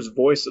character's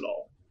voice at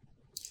all?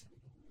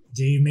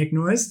 Do you make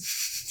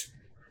noise?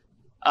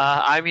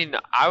 I mean,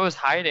 I was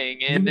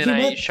hiding, and then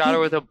I shot her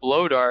with a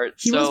blow dart.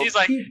 So he's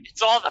like,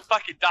 it's all the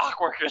fucking dock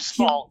workers'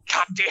 fault.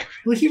 God damn it.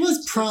 Well, he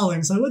was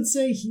prowling, so I would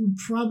say you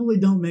probably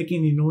don't make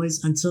any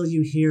noise until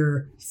you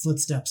hear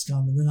footsteps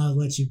come, and then I'll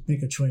let you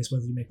make a choice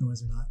whether you make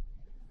noise or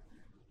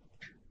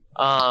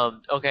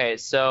not. Okay,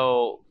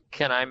 so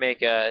can I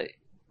make a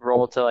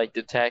roll to like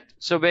detect?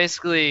 So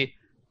basically,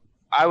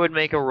 I would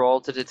make a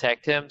roll to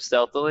detect him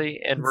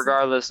stealthily, and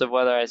regardless of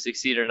whether I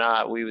succeed or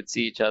not, we would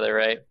see each other,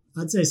 right?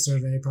 I'd say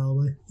survey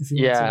probably. If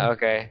you want to.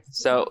 Okay.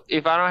 So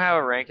if I don't have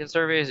a rank in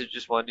survey, is it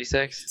just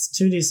 1d6?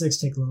 It's 2d6,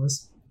 take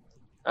lowest.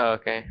 Oh,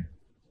 okay.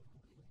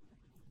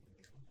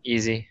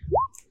 Easy.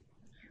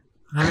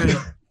 All right.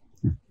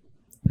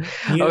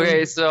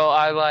 Okay, so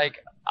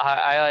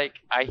I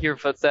hear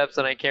footsteps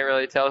and I can't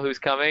really tell who's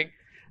coming.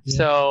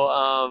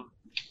 Yeah.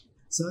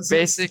 So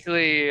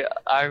basically,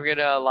 I'm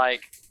gonna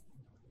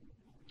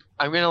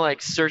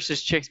search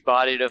this chick's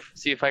body to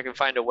see if I can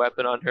find a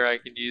weapon on her I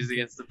can use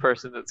against the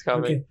person that's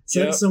coming.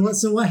 Okay. So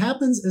what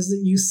happens is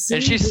that you see,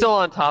 and she's still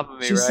on top of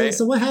me, right?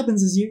 So what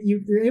happens is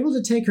you're able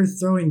to take her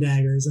throwing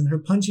daggers, and her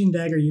punching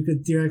dagger you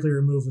could theoretically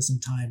remove with some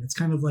time. It's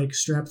kind of like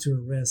strapped to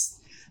her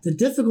wrist. The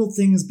difficult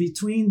thing is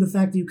between the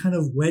fact that you kind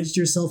of wedged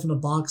yourself in a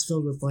box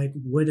filled with like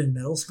wood and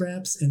metal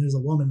scraps, and there's a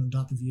woman on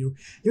top of you.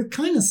 You're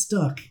kind of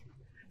stuck.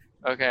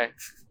 Okay.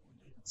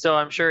 So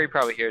I'm sure he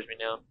probably hears me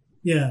now.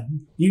 Yeah,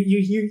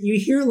 you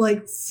hear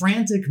like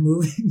frantic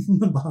moving from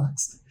the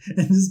box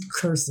and just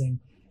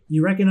cursing.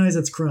 You recognize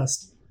it's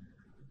Crust.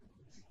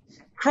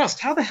 Crust,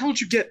 how the hell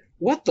did you get?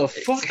 What the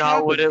fuck? It's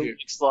not what it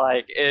looks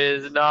like. It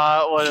is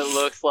not what it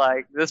looks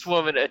like. This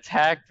woman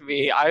attacked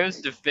me. I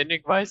was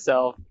defending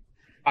myself.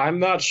 I'm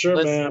not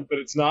sure, man, but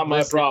it's not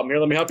my problem. Here,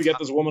 let me help you get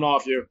this woman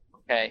off you.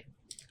 Okay.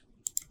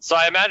 So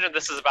I imagine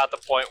this is about the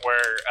point where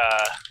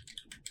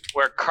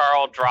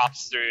Carl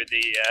drops through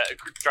the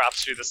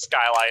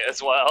skylight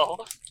as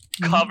well,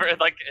 covered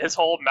like his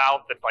whole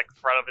mouth and like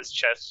front of his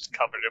chest is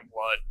covered in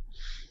blood.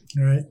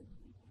 All right.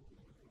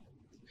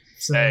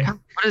 So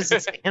what is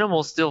this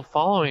animal still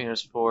following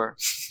us for?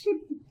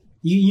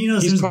 You know,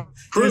 He's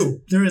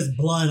there is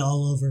blood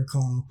all over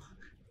Carl.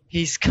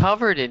 He's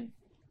covered in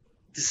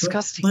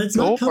disgusting But it's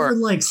not gore. covered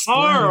like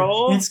splatter.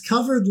 Carl! It's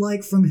covered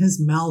like from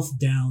his mouth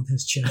down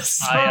his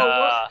chest.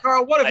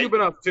 Carl, what have you been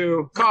up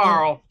to?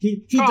 Carl,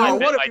 He Carl,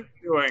 does, what have you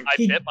been doing? I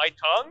bit my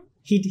tongue.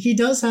 he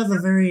does have a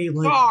very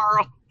like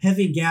Carl,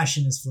 heavy gash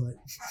in his foot.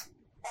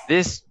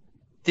 This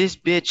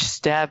bitch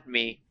stabbed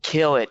me.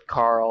 Kill it,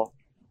 Carl.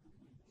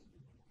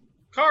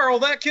 Carl,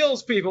 that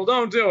kills people.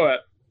 Don't do it.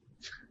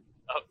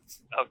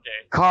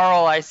 Okay.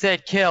 Carl, I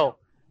said kill.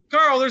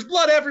 Carl, there's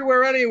blood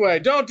everywhere anyway.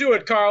 Don't do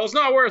it, Carl. It's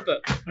not worth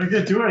it. Are you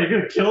gonna do it? Are you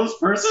gonna kill this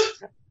person?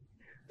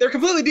 They're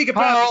completely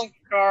decapacitated,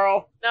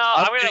 Carl. No,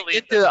 I'm gonna leave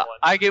get this one.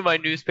 I get my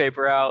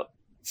newspaper out.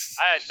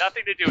 I had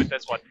nothing to do with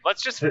this one.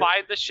 Let's just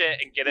find the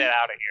shit and get it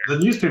out of here.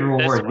 The newspaper will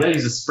This work. You way. gotta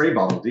use a spray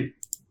bottle, dude.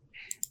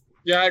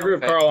 Yeah, I agree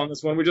with Okay. Carl on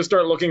this one. We just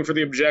start looking for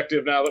the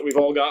objective now that we've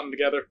all gotten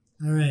together.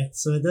 All right.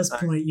 So at this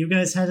point, you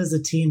guys head as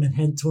a team and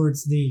head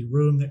towards the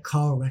room that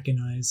Carl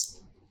recognized.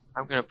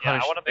 I'm gonna Yeah,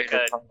 punish I want to make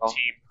a Carl.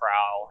 team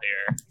prowl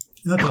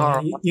here. Okay,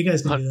 Carl. you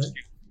guys can do that.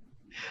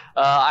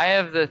 I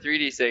have the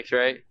 3d6,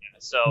 right?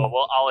 So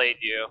I'll aid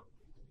you.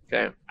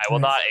 Okay. I will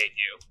not aid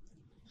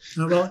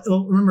you.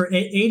 Well, remember,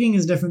 aiding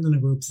is different than a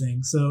group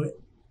thing. So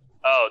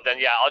Oh, then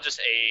yeah, I'll just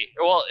aid.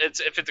 Well,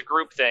 if it's a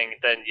group thing,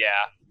 then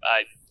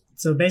yeah.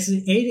 So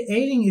basically,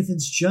 aiding, if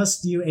it's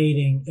just you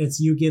aiding, it's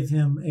you give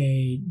him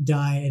a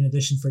die in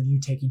addition for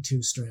you taking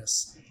 2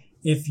 stress.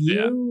 If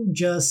you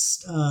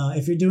just,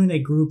 if you're doing a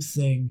group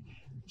thing,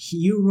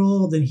 you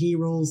roll, then he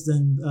rolls,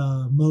 then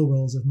Mo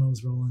rolls if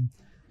Mo's rolling.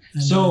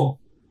 And So,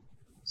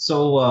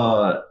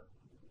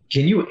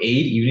 can you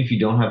aid even if you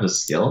don't have the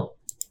skill?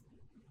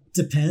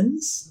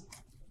 depends.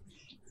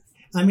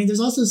 I mean, there's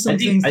also some I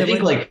things that think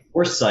would- like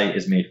foresight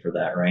is made for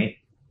that, right?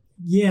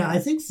 yeah, I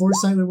think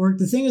foresight would work.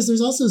 The thing is,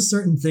 there's also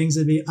certain things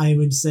that I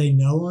would say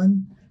no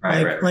on.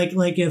 Right.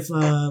 Like if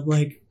I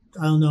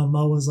don't know,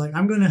 Mo was like,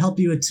 I'm going to help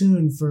you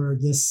attune for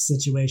this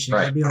situation.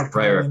 Right, I'd be like, right,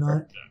 probably right, not.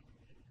 right.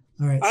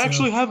 All right. I so-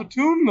 actually have a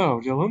tune though,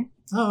 Dylan.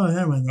 Oh,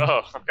 never mind. Then.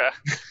 Oh, okay.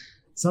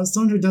 So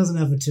someone who doesn't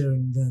have a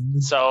tune, then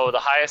So the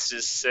highest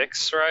is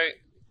 6, right?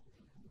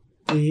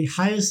 the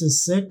highest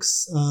is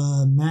 6.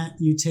 Matt,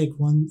 you take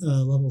 1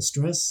 level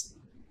stress.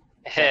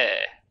 Heh.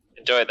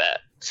 Enjoy that.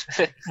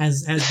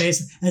 As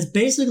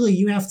basically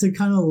you have to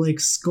kind of like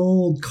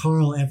scold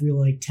Carl every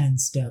like 10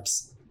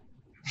 steps.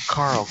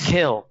 Carl,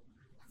 kill.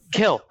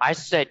 Kill. I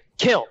said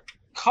kill.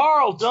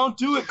 Carl, don't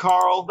do it,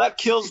 Carl. That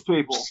kills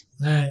people.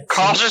 All right.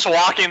 Carl's just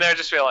walking there,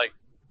 just be like,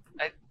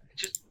 I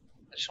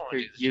just want to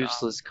You're do the job.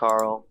 useless,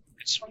 Carl.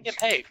 I just want to get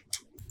paid.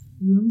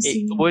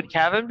 Would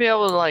Kevin be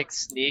able to like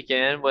sneak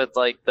in with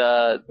like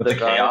the With the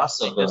guards chaos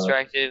being of the-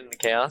 distracted in the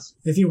chaos?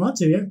 If you want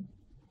to, yeah.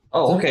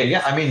 Oh, okay.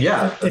 Yeah. I mean,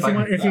 yeah.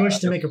 If you wish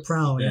to make a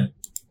prowl, yeah.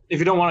 If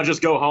you don't want to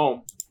just go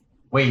home.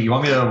 Wait, you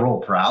want me to roll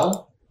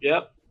prowl?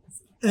 Yep.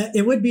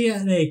 It would be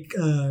at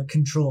a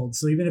controlled,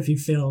 so even if you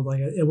failed, like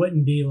it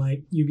wouldn't be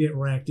like you get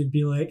wrecked. It'd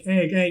be like,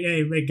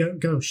 hey,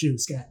 go, shoot,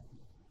 scat.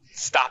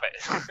 Stop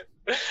it.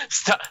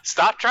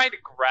 Stop trying to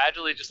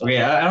gradually just.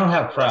 Okay, I don't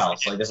have prowl,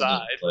 press so I guess inside. I'll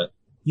just split.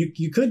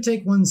 You could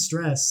take 1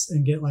 stress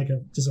and get like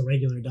just a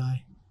regular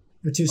die,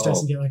 or 2 stress Oh.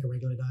 and get like a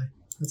regular die.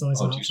 That's always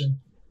Oh, an two- option.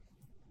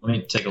 Let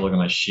me take a look at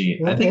my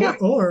sheet. Or, I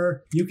think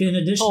or you can, in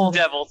addition, to that,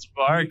 Devil's you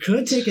bargain.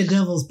 could take a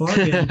devil's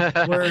bargain,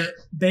 where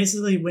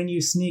basically when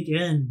you sneak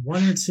in,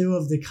 1 or 2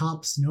 of the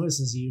cops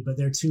notices you, but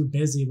they're too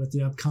busy with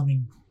the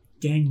upcoming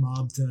gang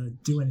mob to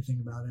do anything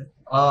about it.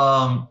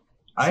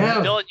 I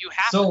have. Dylan, you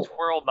have so- to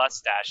twirl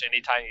mustache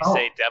anytime you Oh.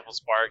 say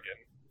devil's bargain.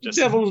 Just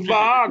Devil's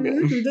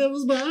bargain. The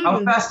devil's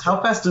How bargain.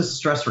 fast does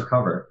stress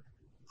recover?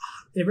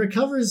 It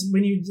recovers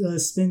when you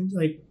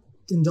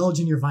indulge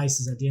in your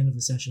vices at the end of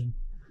the session.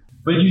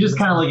 But you just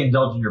kind of like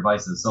indulge in your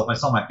vices. So if I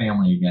saw my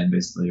family again,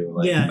 basically, or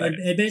like, Yeah,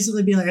 it'd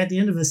basically be like at the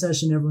end of a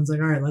session, everyone's like,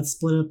 all right, let's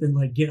split up and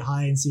like get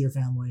high and see your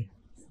family.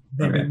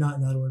 Maybe Okay. not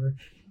in that order.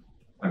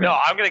 No,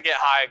 I'm gonna get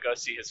high and go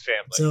see his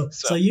family.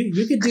 So you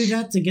could do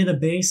that to get a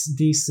base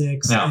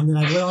D6, No. and then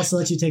I would also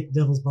let you take the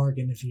devil's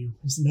bargain if you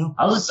no.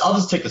 I'll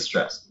just take the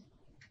stress.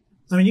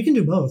 I mean, you can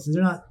do both.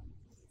 They're not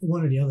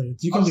one or the other.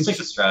 You I'll can do just take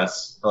the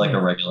stress for like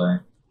a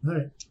regular all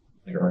right.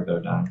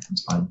 die.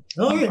 It's fine.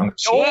 All right.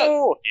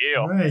 Oh, yeah.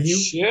 All right.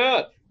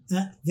 Shit.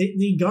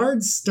 The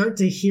guards start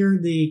to hear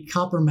the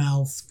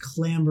Coppermouth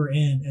clamber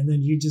in, and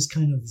then you just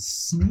kind of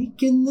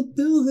sneak in the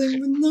building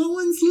when no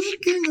one's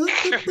looking.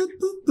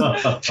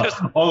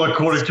 All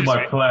according to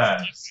my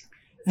plan.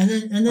 And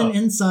then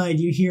inside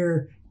you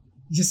hear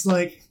just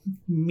like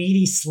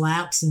meaty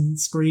slaps and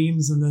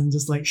screams, and then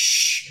just like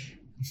shh,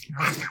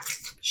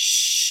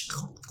 shh,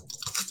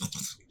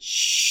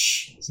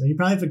 shh. So you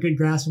probably have a good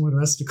grasp on where the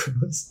rest of the crew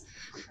is.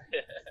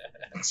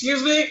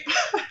 Excuse me.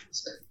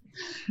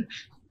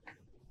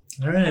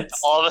 All right.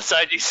 All of a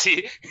sudden, you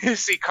see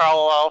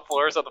Carl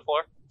Flores on the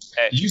floor.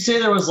 Hey, Did you say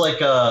there was like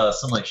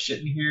some like shit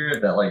in here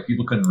that like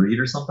people couldn't read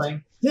or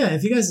something? Yeah,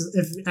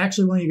 if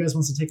actually one of you guys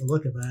wants to take a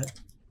look at that,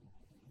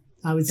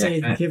 I would say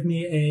Yeah. give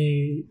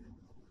me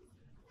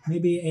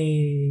maybe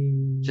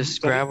a.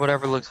 Just grab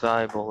whatever looks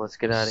valuable. Let's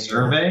get out of here.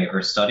 Survey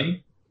or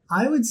study?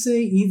 I would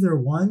say either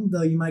one,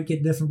 though you might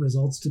get different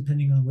results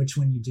depending on which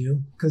one you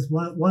do. Because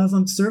one of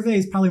them, survey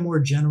is probably more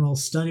general.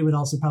 Study would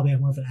also probably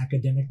have more of an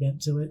academic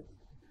bent to it.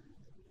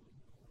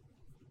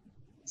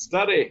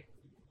 Study.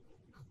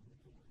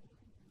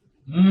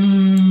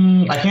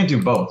 I can't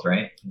do both,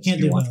 right? Can't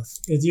do both.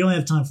 You only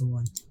have time for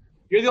one.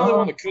 You're the only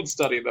one that could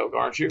study, though,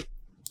 aren't you?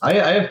 I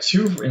have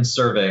 2 in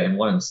survey and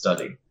 1 in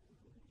study.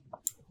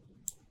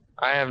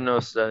 I have no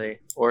study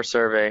or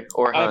survey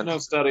or hunt. I have no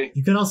study.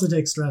 You could also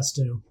take stress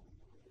too.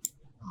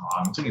 Oh,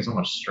 I'm taking so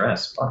much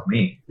stress. Fuck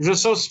me. You're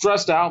just so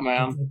stressed out,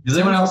 man. Does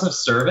anyone else have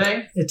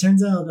survey? It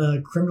turns out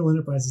criminal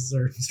enterprises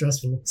are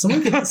stressful.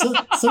 Someone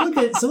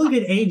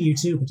could aid you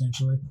too,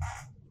 potentially.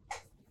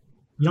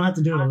 You don't have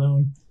to do it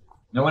alone.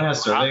 No one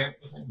has survey?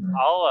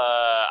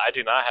 I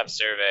do not have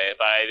survey,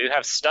 but I do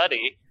have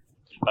study.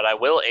 But I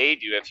will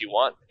aid you if you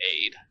want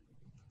aid.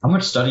 How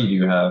much study do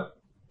you have?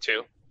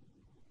 2.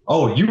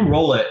 Oh, you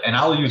roll it, and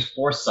I'll use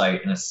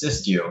foresight and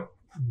assist you.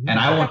 And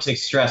I won't take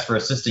stress for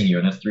assisting you,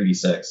 and that's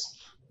 3d6.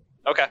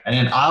 Okay. And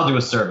then I'll do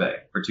a survey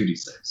for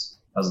 2d6.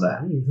 How's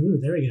that? Ooh,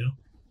 there we go.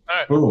 All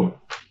right. Boom.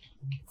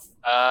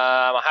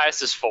 My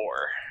highest is 4.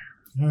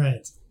 All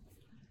right.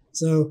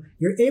 So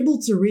you're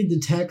able to read the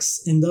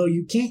text, and though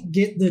you can't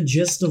get the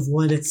gist of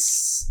what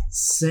it's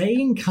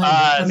saying,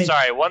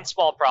 sorry, one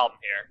small problem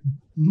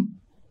here. Mhm.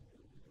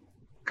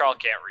 Carl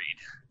can't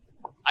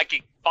read. I can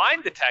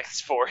find the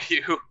text for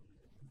you.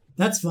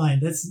 That's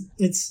fine.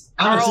 It's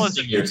I'm Carl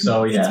assisting you,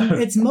 so yeah.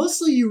 it's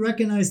mostly you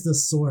recognize the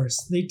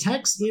source. The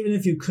text, even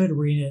if you could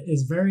read it,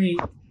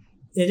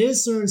 it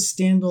is sort of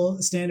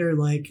standard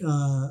like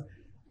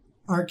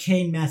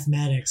arcane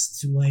mathematics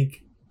to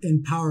like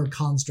empower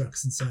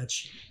constructs and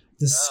such.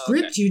 The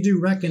script you do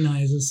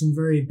recognize is some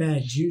very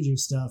bad juju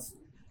stuff.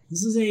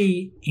 This is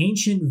a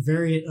ancient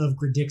variant of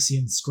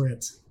Gradixian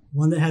script,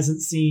 one that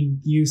hasn't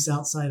seen use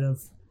outside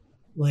of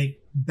like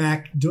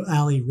back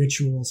alley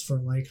rituals for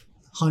like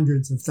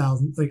hundreds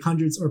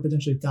or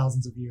potentially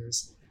thousands of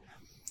years.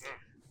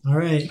 All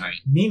right.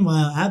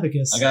 Meanwhile,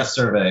 Abacus. I got a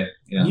survey.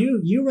 Yeah.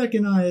 You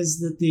recognize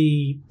that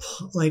a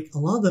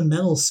lot of the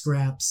metal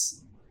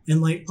scraps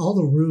and like all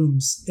the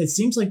rooms, it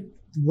seems like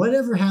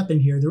whatever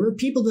happened here, there were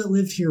people that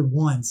lived here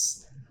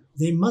once.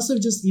 They must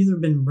have just either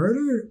been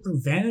murdered or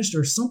vanished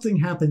or something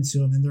happened to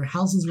them and their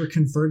houses were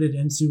converted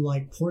into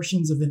like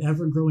portions of an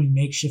ever-growing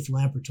makeshift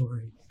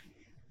laboratory.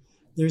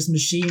 There's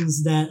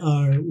machines that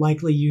are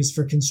likely used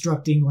for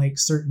constructing like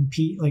certain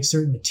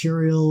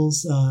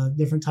materials,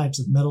 different types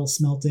of metal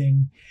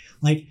smelting.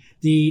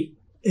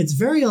 It's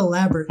very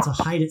elaborate to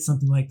hide it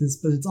something like this,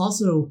 but it's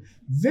also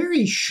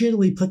very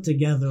shittily put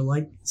together.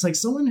 Like it's like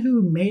someone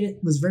who made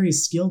it was very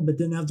skilled but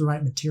didn't have the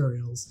right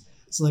materials.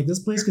 So like this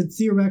place could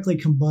theoretically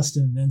combust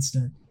in an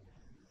instant.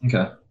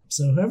 Okay.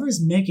 So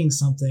whoever's making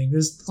something,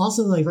 there's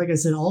also like I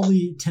said, all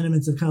the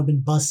tenements have kind of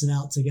been busted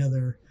out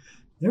together.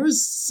 There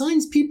was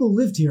signs people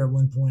lived here at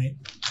one point.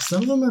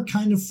 Some of them are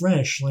kind of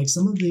fresh, like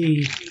some of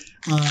the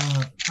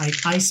like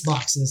ice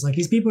boxes. Like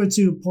these people are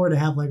too poor to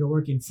have like a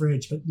working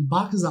fridge, but the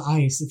boxes of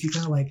ice, if you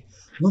kind of like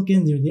look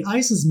in there, the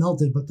ice is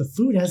melted, but the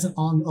food hasn't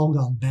all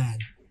gone bad.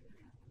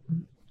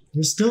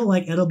 There's still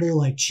like edible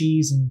like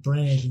cheese and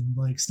bread and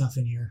like stuff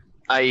in here.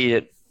 I eat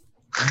it.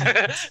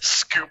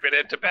 Scoop it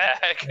into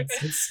bag.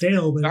 It's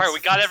stale, but all right, we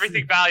got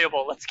everything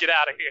valuable. Let's get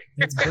out of here.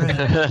 It's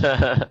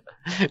bread.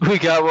 We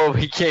got what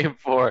we came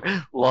for.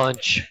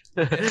 Lunch.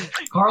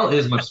 Carl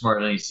is much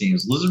smarter than he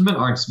seems. Lizardmen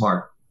aren't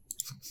smart.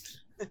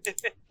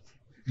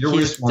 You're way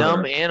He's a smarter.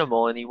 dumb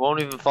animal, and he won't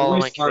even follow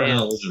You're way my smarter than a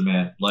commands.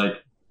 lizardman. Like,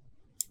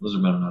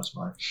 lizardmen are not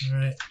smart. All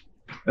right.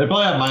 They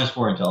probably have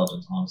 -4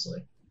 intelligence, honestly.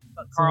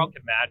 Carl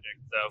can magic,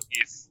 so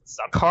he's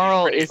something.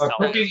 Carl pretty is- But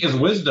solid. cooking is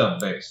wisdom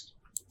based.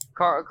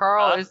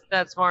 Carl isn't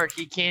that smart.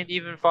 He can't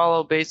even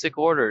follow basic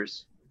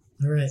orders.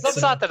 All right.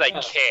 That's not that I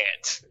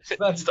can't.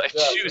 That's I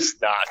choose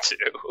not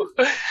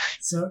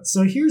to.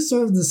 So here's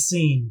sort of the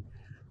scene.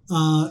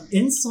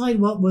 Inside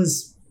what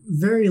was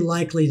very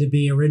likely to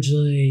be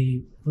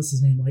originally, what's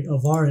his name, like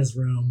Avara's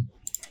room,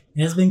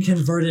 it has been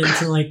converted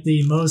into like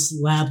the most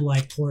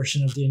lab-like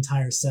portion of the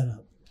entire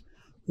setup.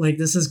 Like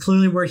this is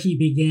clearly where he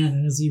began,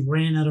 and as he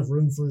ran out of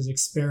room for his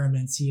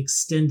experiments, he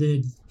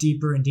extended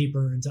deeper and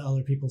deeper into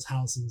other people's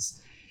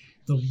houses.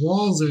 The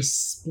walls are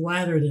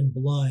splattered in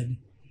blood.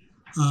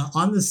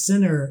 On the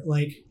center,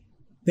 like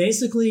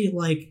basically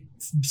like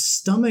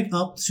stomach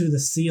up to the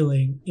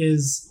ceiling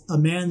is a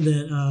man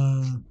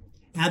that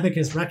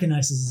Abacus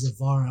recognizes as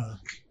Avara.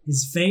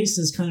 His face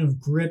is kind of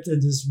gripped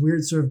in this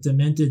weird sort of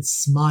demented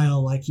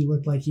smile, like he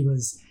looked like he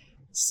was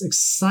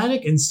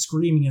ecstatic and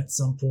screaming at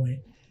some point.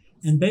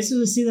 And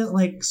basically see that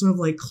like sort of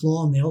like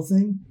claw nail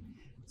thing.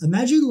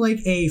 Imagine like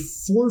a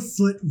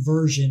 4-foot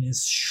version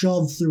is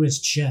shoved through his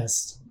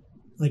chest,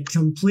 like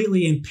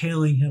completely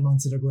impaling him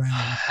onto the ground.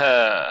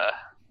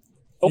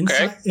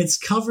 Okay. Inside, it's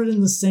covered in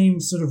the same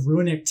sort of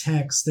runic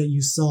text that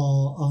you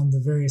saw on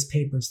the various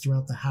papers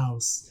throughout the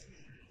house.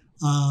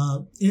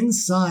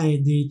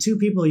 Inside, the 2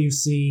 people you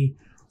see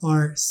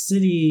are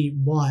City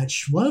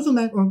Watch. One of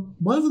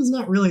them's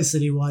not really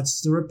City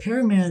Watch. The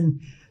repairman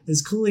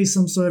is clearly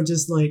some sort of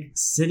just like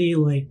city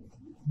like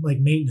like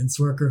maintenance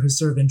worker who's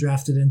sort of been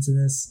drafted into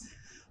this.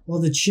 Well,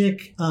 the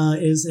chick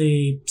is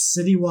a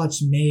City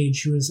Watch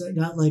mage who has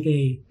got like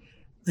a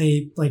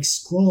like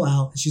scroll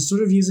out. She's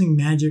sort of using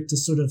magic to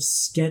sort of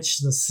sketch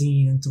the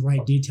scene and to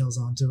write details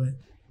onto it.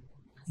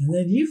 And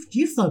then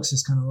you folks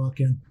just kind of walk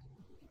in.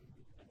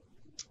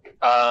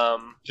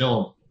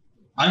 Kill him.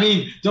 I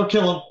mean, don't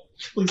kill him.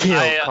 Please.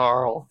 Kill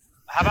Carl.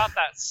 How about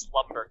that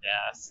slumber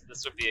gas?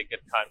 This would be a good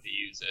time to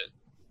use it.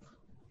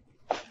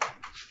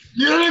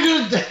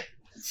 You're gonna.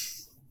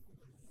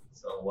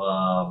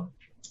 So,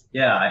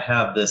 yeah, I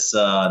have this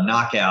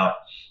knockout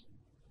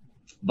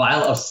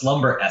vial of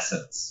slumber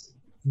essence.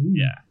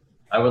 Yeah.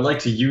 I would like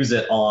to use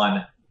it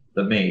on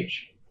the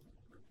mage.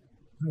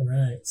 All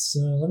right, so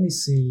let me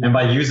see. And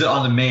by use it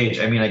on the mage,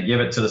 I mean I give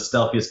it to the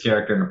stealthiest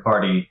character in the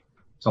party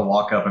to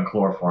walk up and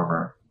chloroform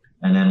her.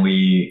 And then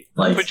we,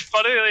 like... Which,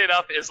 funnily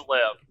enough, is Lim.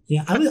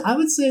 Yeah, I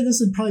would say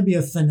this would probably be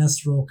a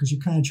finesse roll because you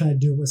kind of try to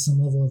do it with some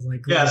level of,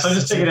 like... Yeah, so I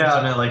just take it out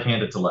and then, like,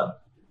 hand it to Lim.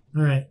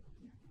 All right.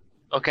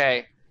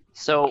 Okay,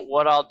 so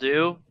what I'll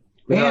do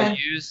is I'll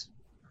use...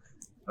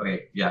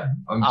 Okay, yeah.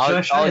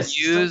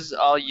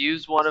 I'll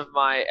use one of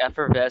my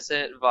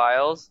effervescent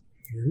vials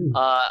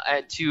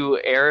to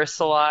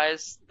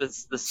aerosolize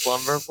the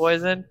slumber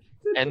poison,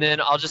 and then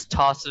I'll just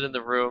toss it in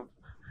the room.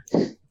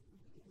 All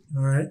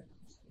right.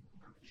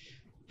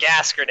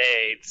 Gas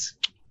grenades.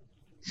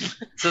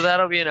 So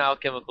that'll be an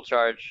alchemical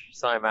charge,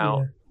 so I'm out.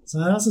 Yeah. So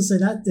I'd also say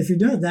that if you're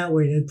doing it that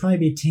way, it'd probably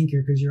be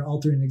Tinker because you're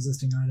altering an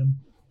existing item.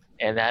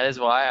 And that is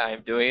why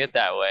I'm doing it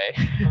that way.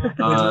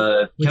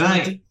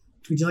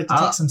 Would you like to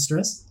take some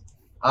stress?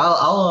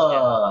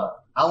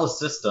 I'll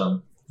assist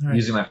them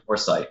using my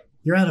foresight.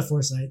 You're out of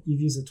foresight.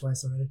 You've used it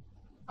twice already.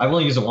 I've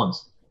only used it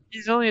once.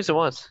 He's only used it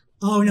once.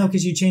 Oh, no,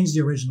 because you changed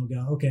the original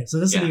go. Okay, so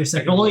this will be your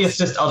second. I can only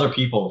assist other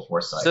people with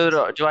foresight. So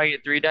do I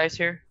get 3 dice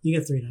here? You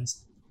get 3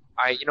 dice.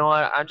 All right, you know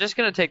what? I'm just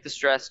going to take the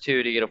stress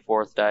 2 to get a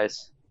 4th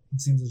dice. It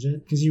seems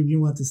legit, because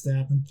you want this to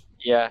happen.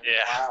 Yeah.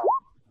 Yeah.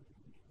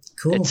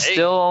 Cool. It's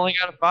still only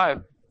got a 5.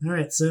 All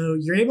right, so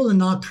you're able to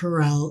knock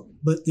her out,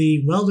 but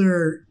the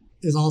welder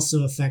is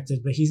also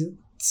affected, but he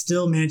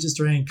still manages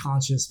to remain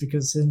conscious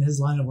because in his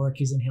line of work,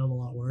 he's inhaled a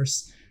lot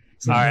worse.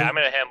 So all right, I'm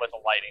going to hit him with a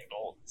lightning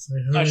bolt. So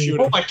I shoot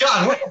him. Oh my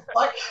god, what the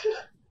fuck?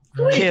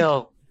 Right.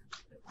 Kill.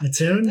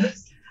 Attune?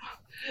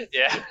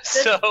 Yeah,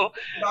 so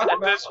at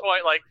this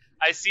point, like,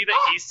 I see that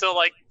he's still,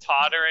 like,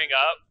 tottering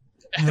up,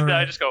 and then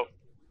I just go,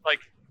 like,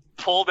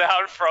 pull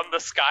down from the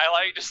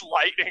skylight, just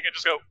lightning, and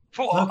just go,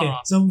 Pwah! Okay,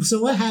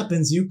 so what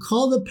happens? You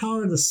call the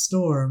power of the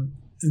storm.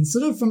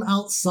 Instead of from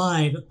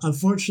outside,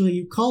 unfortunately,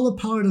 you call the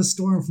power of the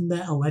storm from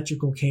that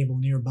electrical cable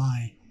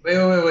nearby.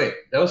 Wait.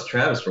 That was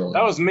Travis rolling.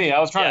 That was me. I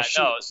was trying to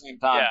shoot at the same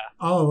time. Yeah.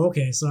 Oh,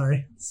 okay,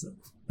 sorry. So,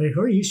 wait, who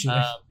are you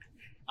shooting?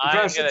 I'm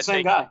trying to shoot the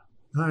same guy.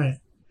 All right.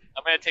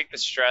 I'm going to take the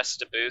stress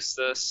to boost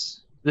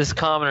this. This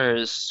commoner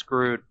is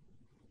screwed.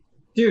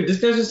 Dude, this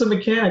guy's just a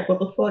mechanic. What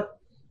the fuck?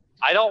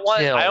 I don't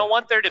Kill.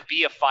 want there to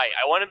be a fight.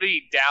 I want to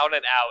be down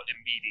and out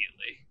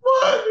immediately.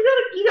 What?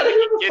 You gotta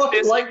hit the Get fucking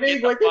this lightning.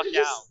 and get Like, the they fuck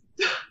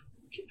just... out.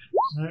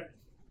 All right.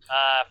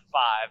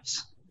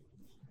 5s.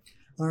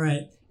 All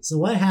right. So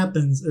what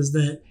happens is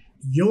that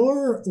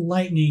your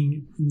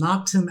lightning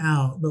knocked him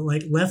out, but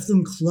like left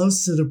him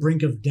close to the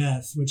brink of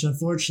death, which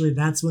unfortunately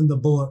that's when the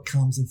bullet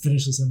comes and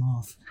finishes him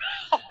off.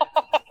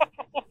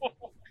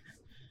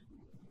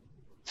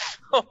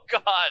 Oh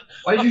God!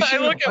 Why did you I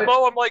shoot look him? at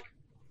Mo. I'm like,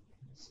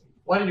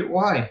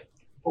 Why?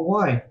 But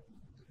why?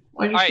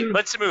 Why did you all right, shoot him?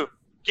 let's move.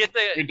 Get the.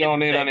 We get don't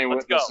the need thing. any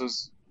Let's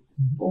witnesses.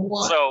 But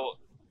why? Go.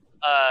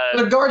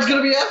 So, The guard's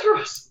gonna be after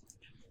us.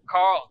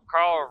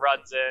 Carl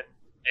runs in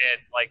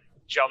and like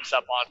jumps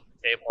up on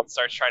the table and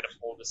starts trying to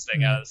pull this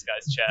thing out of this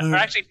guy's chest. Or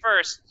actually,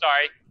 first,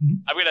 sorry,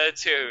 I'm gonna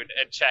attune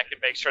and check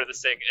and make sure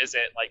this thing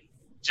isn't like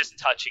just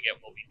touching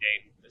it will be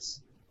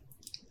dangerous.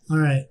 All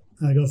right.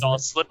 Go So for I'll it.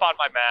 slip on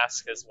my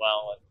mask as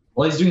well. And,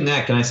 While he's doing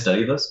that, can I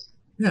study this?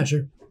 Yeah,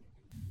 sure.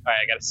 all right,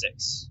 I got a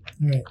 6.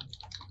 All right.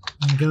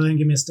 Go ahead and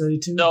give me a study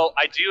too. So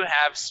I do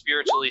have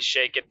spiritually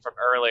shaken from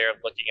earlier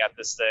looking at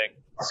this thing.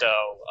 So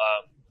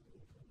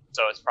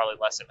it's probably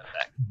less of an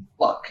effect.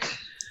 Fuck.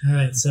 All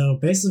right. So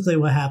basically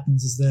what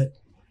happens is that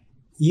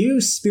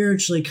you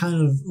spiritually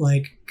kind of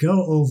like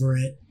go over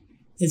it.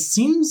 It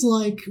seems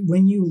like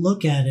when you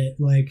look at it,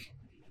 like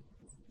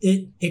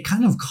it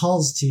kind of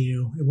calls to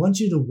you. It wants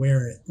you to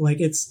wear it. Like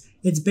it's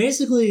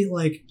basically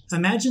like,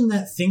 imagine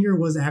that finger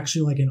was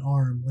actually like an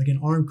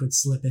arm could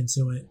slip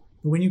into it.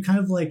 But when you kind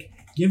of like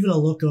give it a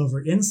look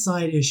over,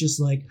 inside it's just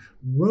like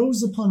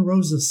rows upon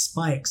rows of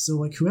spikes. So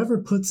like whoever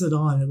puts it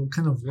on, it will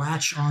kind of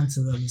latch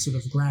onto them and sort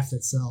of graft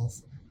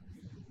itself.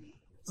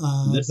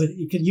 But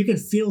you could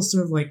feel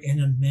sort of like an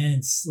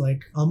immense,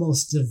 like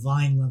almost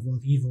divine level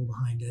of evil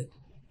behind it.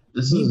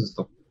 This is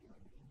the...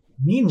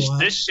 Meanwhile,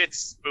 This shit's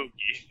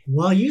spooky.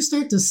 while you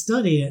start to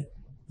study it,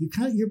 you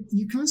kind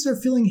of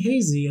start feeling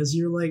hazy as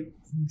you're like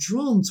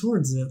drawn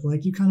towards it.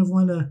 Like you kind of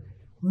want to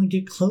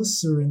get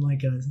closer and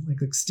like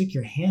stick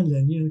your hand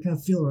in, kind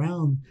of feel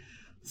around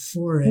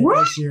for it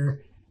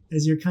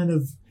as you're kind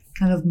of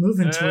kind of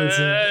moving towards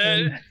it.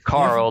 And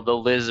Carl, the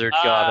lizard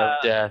god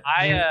of death.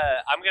 I'm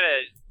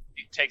gonna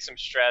take some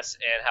stress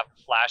and have a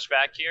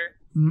flashback here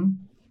Mhm.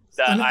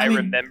 that I mean,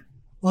 remember.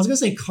 I was gonna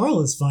say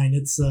Carl is fine.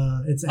 It's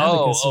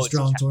Abacus who's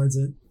drawn towards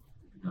it.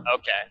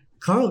 Okay.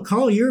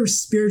 Carl, you're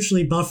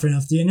spiritually buff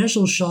enough. The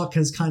initial shock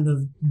has kind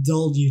of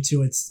dulled you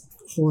to its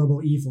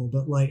horrible evil,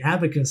 but like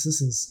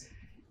Abacus,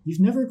 you've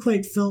never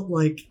quite felt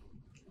like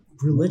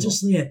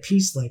religiously at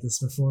peace like this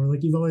before.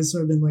 Like you've always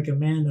sort of been like a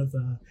man of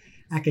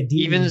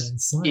academia and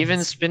science.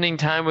 Even spending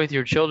time with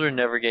your children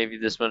never gave you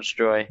this much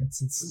joy.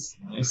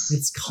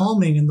 It's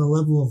calming in the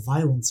level of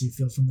violence you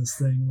feel from this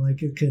thing.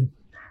 Like it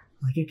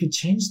could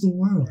change the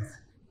world.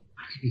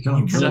 And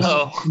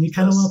you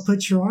kind of want to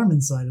put your arm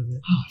inside of it.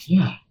 Oh,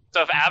 yeah.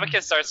 So if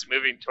Abacus starts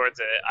moving towards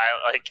it,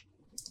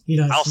 He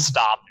does. I'll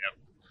stop him.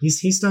 He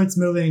starts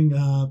moving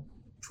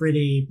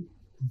pretty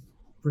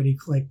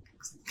like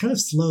kind of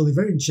slowly,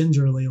 very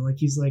gingerly. Like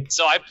he's like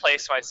So I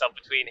place myself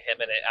between him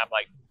and it. I'm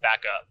like,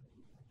 back up.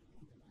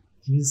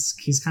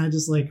 he's kind of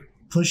just like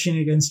pushing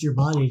against your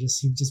body. He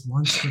just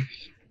wants to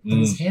put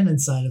his hand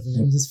inside of it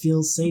and just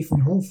feel safe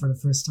and whole for the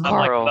first time. I'm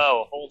like, Carl.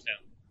 Mo, hold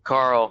him.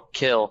 Carl,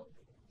 kill.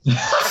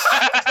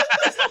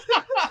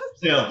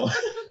 Kill.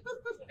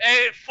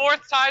 Hey,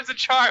 fourth time's a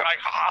charm.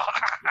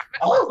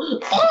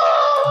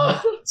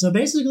 So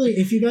basically,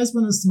 if you guys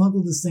want to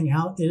smuggle this thing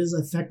out, it is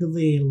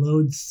effectively a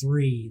load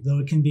 3, though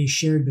it can be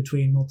shared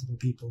between multiple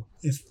people.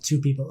 If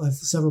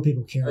several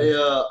people carry it.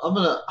 I'm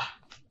gonna.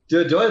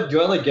 Do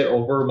I like get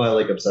over my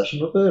like obsession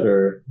with it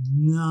or?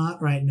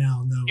 Not right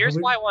now, no. Here's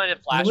why I wanted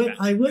a flashback.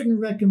 I wouldn't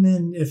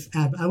recommend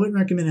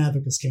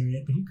Abacus carry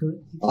it, but he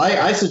could.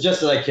 I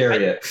suggested I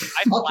carry it.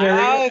 I'll carry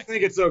I it.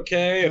 think it's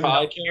okay if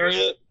I carry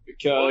it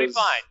because We'll be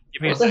fine.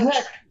 Give me a What the second.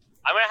 heck?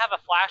 I'm gonna have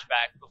a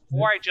flashback.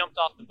 Before I jumped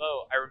off the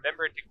boat, I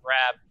remembered to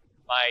grab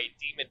my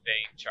Demon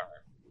Bane charm,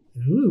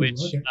 Ooh, which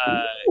okay.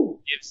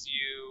 gives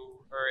you,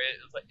 or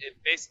it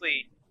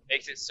basically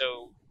makes it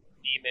so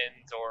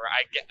demons, or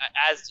I get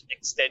as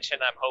extension.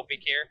 I'm hoping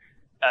here,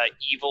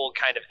 evil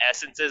kind of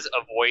essences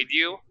avoid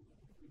you,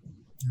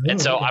 and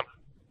so okay.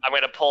 I'm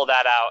gonna pull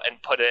that out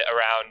and put it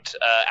around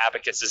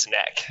Abacus's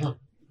neck. All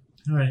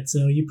right,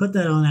 so you put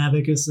that on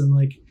Abacus, and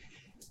like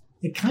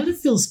it kind of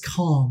feels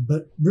calm.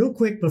 But real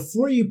quick,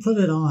 before you put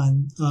it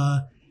on,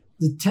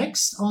 the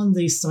text on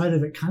the side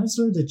of it kind of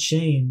started to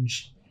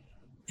change,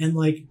 and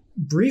like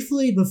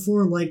briefly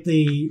before like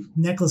the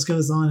necklace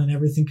goes on and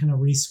everything kind of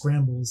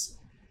re-scrambles,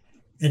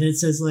 and it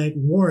says like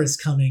war is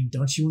coming.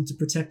 Don't you want to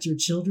protect your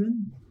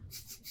children?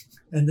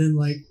 And then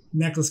like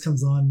necklace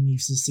comes on, and you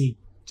just see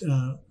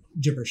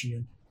gibberish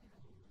again.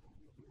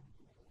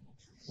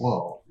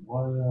 Whoa,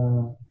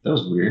 what? That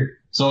was weird.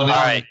 So now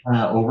Alright. I'm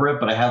kind of over it,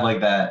 but I have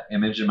like that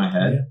image in my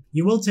head. Yeah.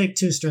 You will take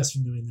 2 stress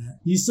from doing that.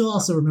 You still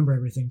also remember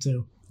everything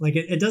too. Like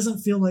it doesn't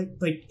feel like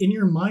in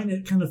your mind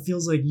it kind of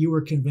feels like you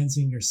were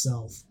convincing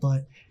yourself,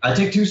 but I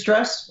take 2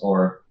 stress,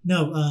 or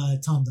no,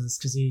 Tom does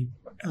because he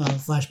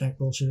flashback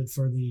bullshitted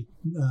for the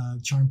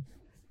charm.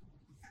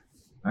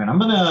 all right, I'm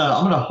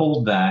gonna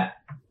hold that.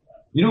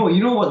 You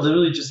know what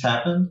literally just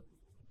happened?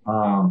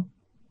 From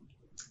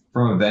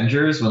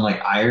Avengers when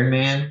like Iron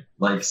Man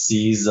like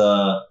sees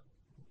all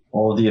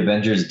the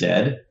Avengers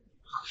dead.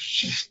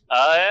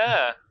 Oh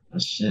yeah. Oh,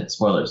 shit,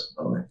 spoilers.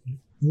 By the way.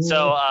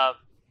 So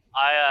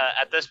I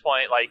at this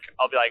point, like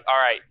I'll be like, all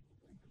right,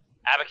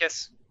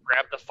 Abacus,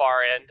 grab the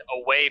far end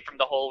away from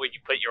the hole where you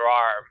put your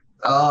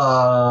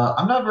arm.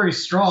 I'm not very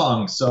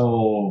strong,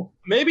 so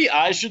maybe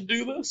I should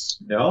do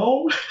this.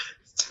 no.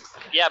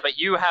 Yeah, but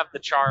you have the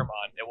charm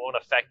on. It won't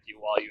affect you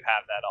while you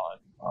have that on.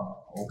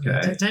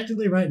 Okay.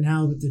 Technically, right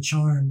now with the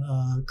charm,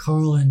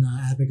 Carl and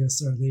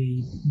Abacus are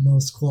the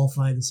most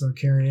qualified to sort of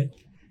carry it.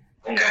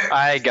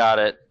 I got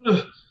it.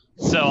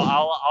 So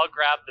I'll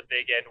grab the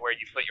big end where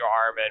you put your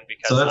arm in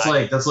because So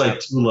that's like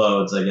 2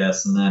 loads, I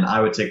guess, and then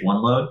I would take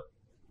 1 load.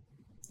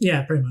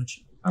 Yeah, pretty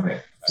much.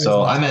 Okay.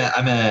 So I'm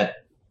at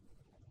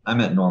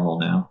normal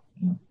now.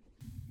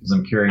 Because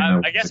I'm carrying.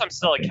 I guess I'm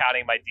still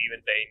accounting my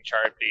Demon Bane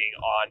charm being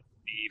on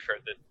me for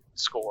the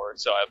score.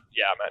 So I'm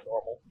at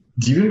normal.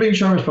 Demon Bane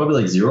charm is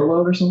probably like 0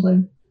 load or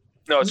something.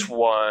 No, it's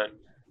 1.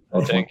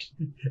 I think.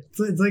 It's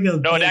like a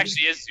No, it big-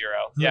 actually is 0.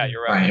 Yeah,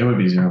 you're Right, right. it would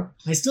be 0.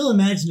 I still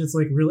imagine it's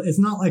like real. It's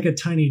not like a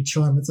tiny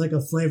charm. It's like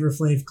a Flavor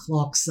Flav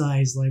clock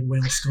size like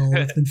whale skull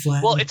that's been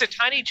flattened. Well, it's a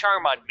tiny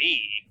charm on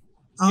me.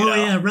 oh you know.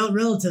 yeah,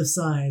 relative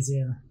size.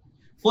 Yeah.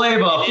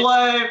 Flavor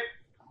Flav.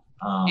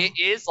 It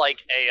is like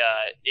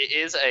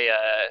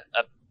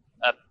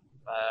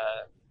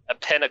a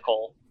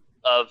pinnacle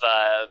of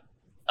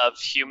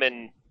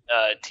human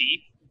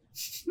teeth.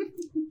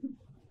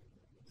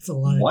 It's a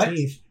lot What? of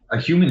teeth. A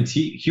human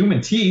teeth.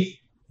 Human teeth.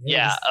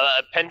 Yeah,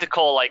 a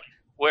pentacle like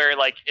where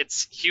like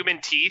it's human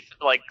teeth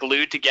like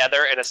glued together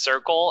in a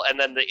circle, and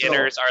then the So-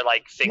 inners are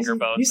like finger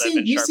bones.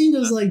 You've seen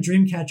those like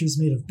dream catchers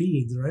made of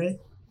beads, right?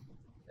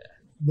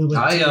 But with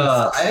teeth.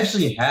 I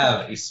actually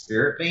have a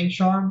Spirit Bane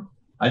charm.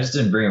 I just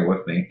didn't bring it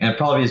with me, and it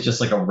probably is just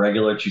like a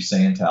regular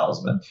Chusean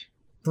talisman.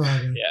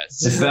 Probably.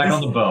 Yes. It's back on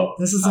the boat.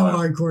 This is some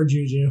hardcore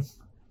juju.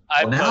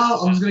 I Well, now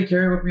put- I'm just gonna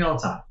carry it with me all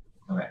the time.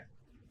 Okay.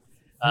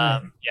 Yeah,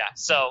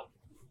 so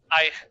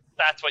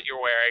that's what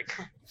you're wearing.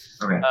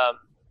 Okay.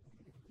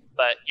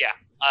 But yeah,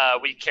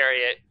 we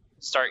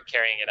start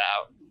carrying it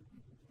out.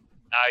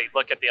 I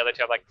look at the other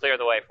two. I'm like, clear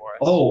the way for us.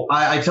 Oh,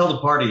 I tell the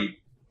party.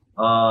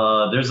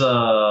 There's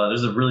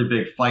a really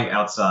big fight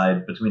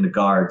outside between the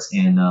guards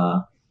and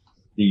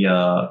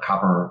the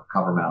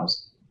copper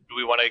mouths. Do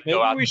we want to Maybe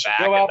go out we the should back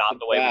go and out not the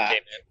the way back. we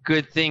came in?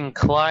 Good thing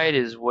Clyde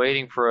is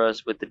waiting for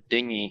us with the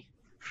dinghy.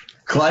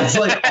 Clyde's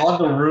like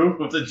on the roof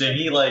with the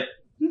dinghy, like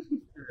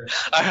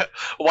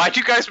Why'd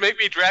you guys make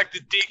me drag the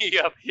dinghy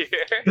up here?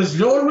 because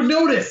no one would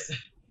notice.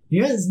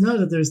 You guys know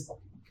that there's.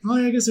 Oh,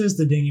 I guess there's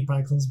the dinghy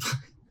probably close by.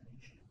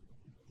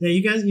 Yeah,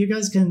 you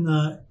guys can.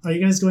 Are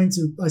you guys going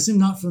to? I assume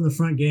not from the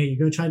front gate. You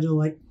go try to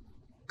like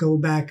go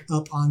back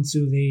up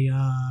onto the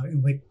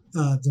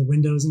the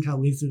windows and kind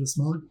of leave through the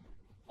smog.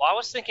 Well, I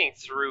was thinking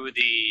through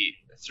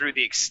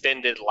the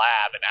extended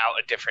lab and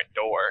out a different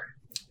door.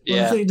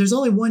 Well, Yeah. there's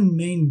only one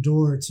main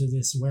door to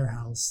this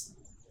warehouse.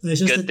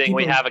 It's just Good that thing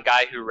we people- have a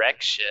guy who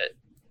wrecks shit.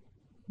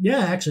 Yeah,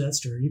 actually, that's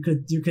true.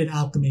 You could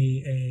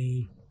alchemy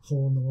a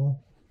hole in the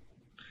wall.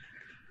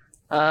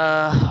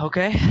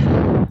 Okay.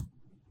 All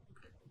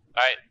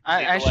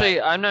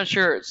right. I'm not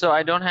sure. So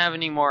I don't have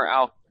any more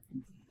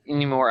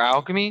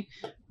alchemy,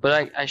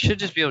 but I should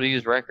just be able to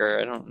use Wrecker.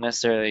 I don't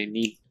necessarily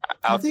need I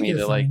think alchemy you're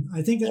to like. fine.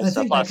 I think Well,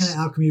 that plus- kind of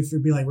alchemy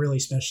would be like really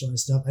specialized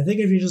stuff. I think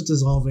if you're just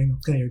dissolving,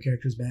 kind of your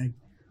character's bag.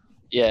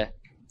 Yeah.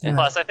 Yeah.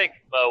 Plus, I think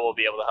Mo will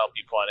be able to help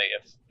you plenty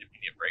if you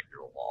need to break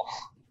through a wall.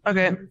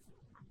 Okay.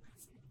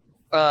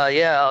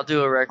 Yeah, I'll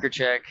do a record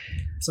check.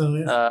 So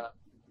if I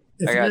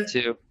you got guys-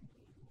 2.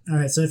 all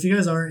right. So if you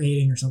guys are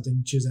aiding or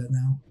something, choose that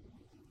now.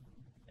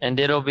 And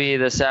it'll be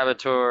the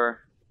Saboteur.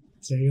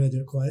 So you're gonna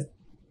do it quiet.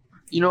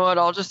 You know what?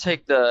 I'll just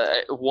take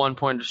the 1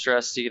 point of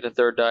stress to get a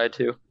third die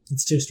too.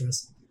 It's 2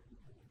 stress.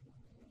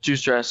 2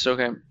 stress.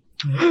 Okay.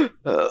 Yeah.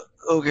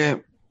 Okay.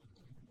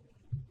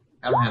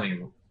 I don't have any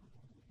more.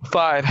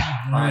 5.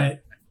 All right.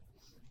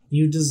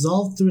 You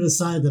dissolve through the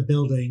side of the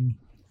building,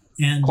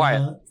 and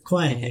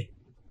quietly.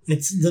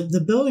 It's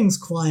the building's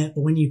quiet,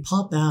 but when you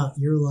pop out,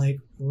 you're like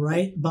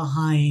right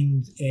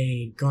behind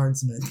a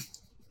guardsman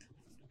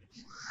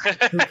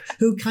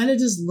who kind of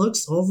just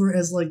looks over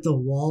as like the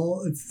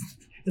wall.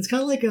 It's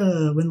kind of like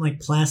when like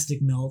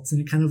plastic melts and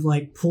it kind of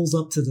like pulls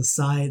up to the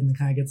side and it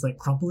kind of gets like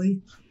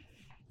crumply.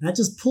 That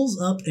just pulls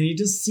up and he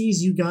just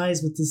sees you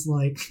guys with this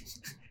like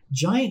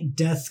giant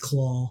death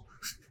claw.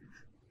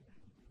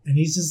 And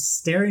he's just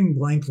staring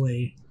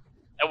blankly.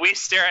 And we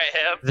stare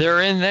at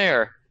They're in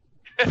there.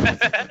 him,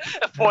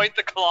 point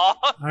the claw.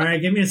 All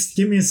right, give me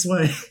a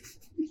sway.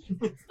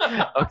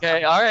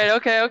 Okay. All right.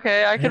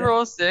 Okay. I can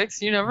roll a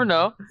 6. You never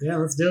know. Yeah,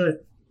 let's do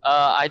it.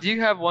 I do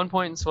have 1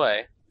 point in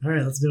sway. All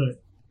right, let's do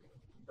it.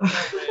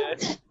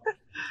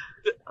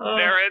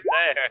 They're in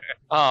there.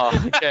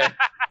 Oh, okay.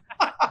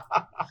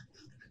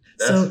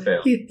 That's So a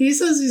fail. he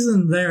says he's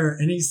in there,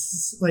 and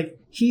he's like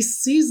he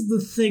sees the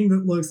thing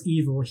that looks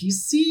evil. He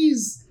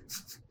sees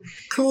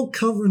Carl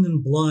covered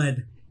in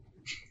blood,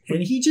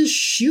 and he just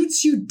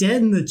shoots you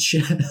dead in the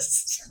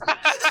chest.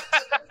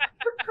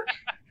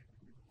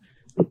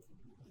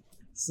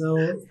 So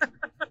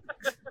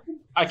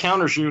I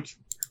countershoot.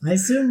 I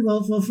assume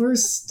well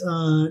first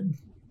so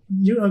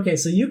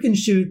you can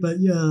shoot, but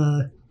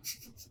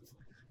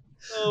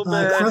Oh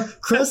man.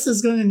 Crust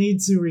is going to need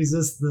to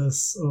resist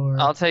this, or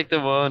I'll take the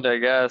wound, I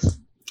guess.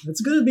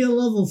 it's going to be a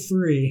level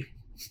 3.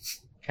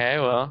 Okay,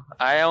 well,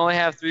 I only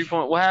have 3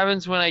 points. What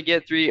happens when I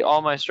get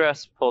all my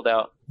stress pulled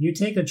out? You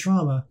take a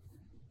trauma.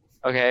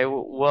 Okay,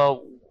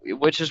 well,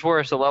 which is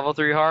worse, a level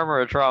 3 harm or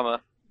a trauma?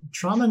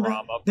 Trauma.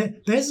 Trauma.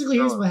 Basically,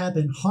 here's what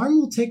happened. Harm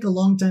will take a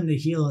long time to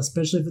heal,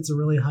 especially if it's a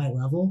really high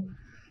level.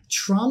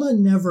 Trauma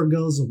never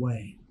goes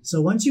away.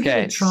 So once you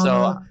get a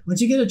trauma,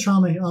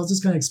 I'll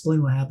just kind of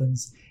explain what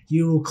happens.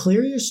 You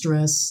clear your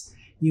stress,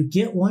 you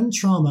get 1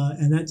 trauma,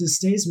 and that just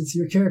stays with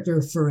your character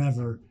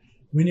forever.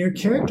 When your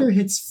character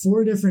hits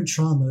 4 different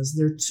traumas,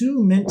 they're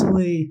too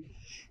mentally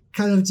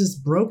kind of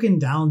just broken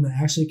down to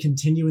actually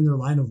continue in their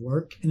line of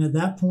work. And at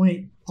that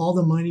point, all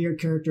the money your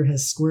character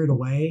has squared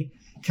away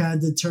kind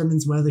of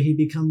determines whether he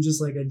becomes just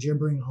like a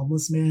gibbering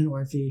homeless man or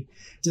if he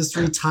just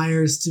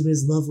retires to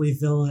his lovely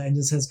villa and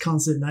just has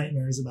constant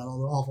nightmares about all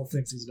the awful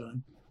things he's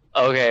done.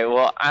 Okay,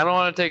 well, I don't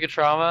want to take a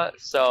trauma,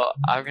 so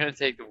I'm going to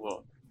take the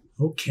wound.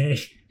 Okay.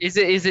 Is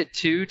it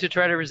 2 to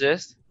try to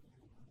resist?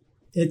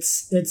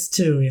 It's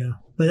 2, yeah.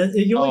 But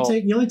you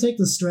only take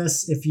the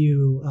stress if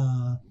you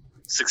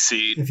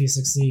Succeed.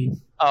 succeed.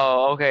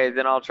 Oh, okay,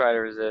 then I'll try to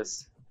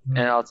resist.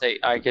 And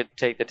I could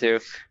take the 2.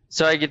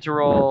 So I get to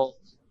roll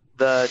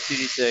the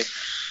 2d6.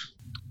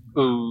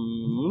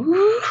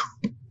 Ooh.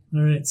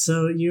 All right,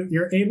 so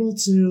you're able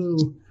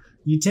to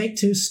take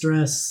 2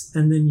 stress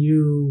and then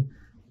you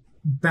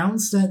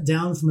bounce that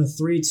down from a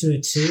 3 to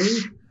a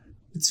 2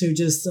 to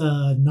just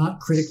not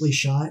critically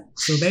shot.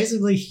 So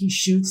basically, he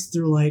shoots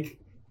through like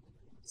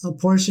a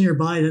portion of your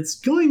body that's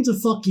going to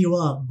fuck you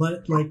up,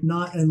 but like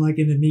not in like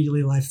an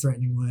immediately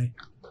life-threatening way.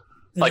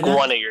 And Like at that-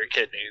 one of your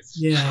kidneys.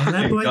 Yeah, at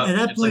that point,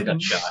 It's like a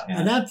shot, yeah.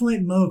 at that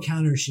point, Mo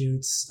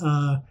countershoots.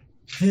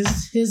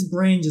 his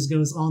brain just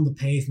goes on the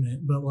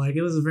pavement, but like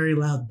it was a very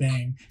loud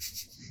bang.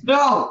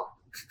 No!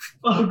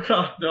 Oh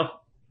god, no.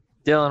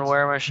 Dylan,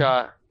 where am I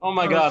shot? Oh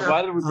my god,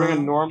 why did we bring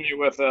a normie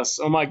with us?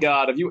 Oh my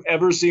god, have you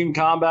ever seen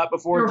combat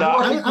before,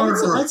 Doc?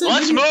 I'd say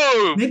Let's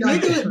move!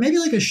 Maybe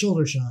like a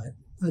shoulder shot.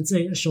 I'd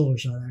say a shoulder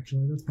shot,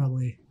 actually. That's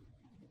probably...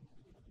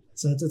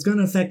 So it's going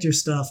to affect your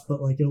stuff,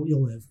 but like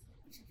you'll live.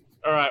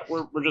 Alright,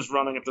 we're just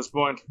running at this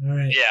point. All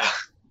right. Yeah.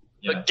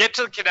 But get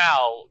to the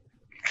canal.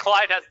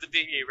 Clyde has the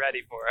dinghy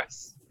ready for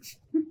us.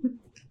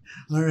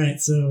 All right,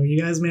 so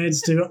you guys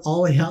managed to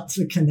ollie out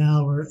to the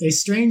canal where a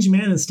strange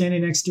man is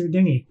standing next to your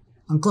dinghy.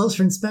 On close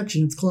for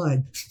inspection, it's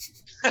Clyde.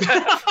 Who's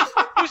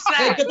that?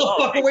 Hey, get the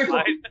fuck away from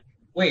Clyde. me!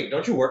 Wait,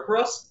 don't you work for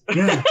us?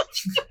 Yeah.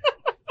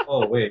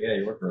 Oh, wait, yeah,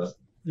 you work for us.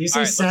 You see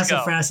All right, let's go.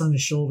 sassafras on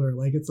his shoulder.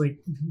 Like, it's like...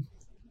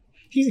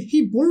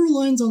 He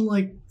borderlines on,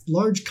 like,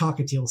 large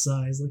cockatiel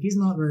size. Like, he's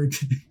not very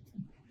big.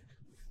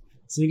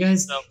 So you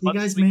guys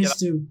managed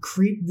to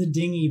creep the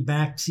dinghy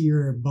back to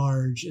your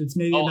barge. It's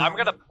maybe I'm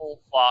gonna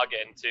pull Fog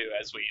in too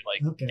as we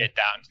get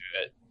down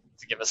to it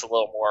to give us a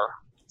little more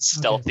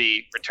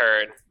stealthy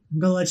return. I'm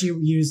gonna let you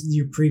use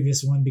your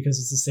previous one because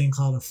it's the same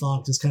cloud of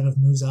fog just kind of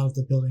moves out of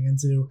the building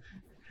into.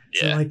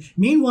 So like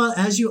meanwhile,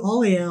 as you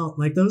ollie out,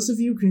 like those of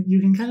you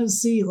can kind of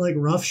see like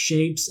rough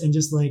shapes and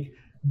just like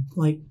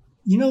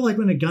you know, like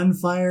when a gun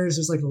fires,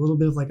 there's like a little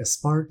bit of like a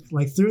spark.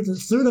 Like through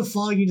the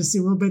fog, you just see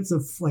little bits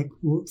of like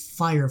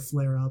fire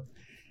flare up.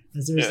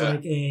 As there's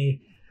like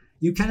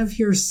you kind of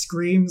hear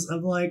screams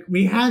of like,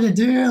 "We had a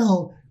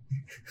deal,"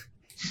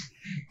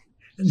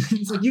 and then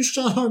it's like, "You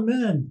shot our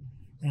men."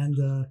 And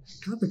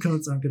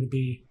Coppercoats aren't going to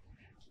be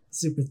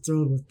super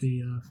thrilled with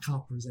the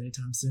coppers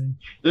anytime soon.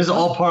 This is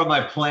all part of my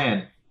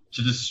plan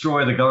to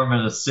destroy the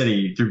government of the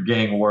city through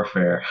gang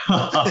warfare.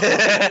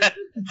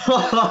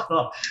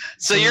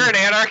 So you're an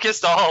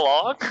anarchist all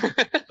along?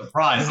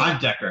 Surprise, I'm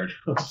Deckard.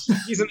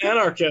 He's an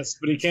anarchist,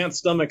 but he can't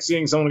stomach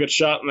seeing someone get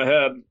shot in the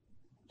head.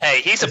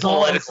 Hey, he's It's a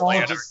all political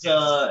just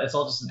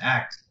anarchist. an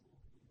act.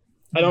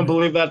 I don't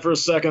believe that for a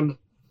second.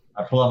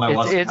 I pull out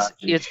my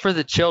It's for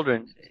the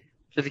children,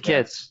 for the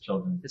kids.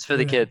 Children. It's for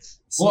the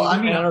kids. Well,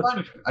 I mean,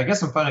 I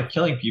guess I'm fine with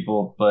killing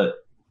people, but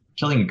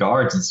killing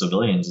guards and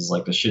civilians is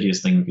like the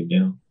shittiest thing we could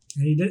do.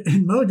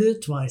 And Mo did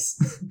it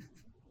twice.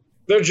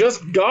 They're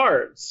just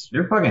guards.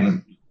 You're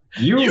fucking.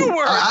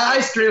 I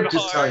straight up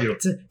just tell you.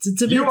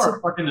 You are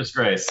a fucking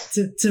disgrace.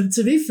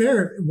 To be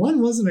fair, one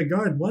wasn't a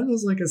guard. One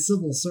was like a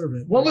civil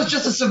servant. One was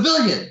just a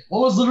civilian.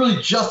 One was literally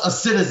just a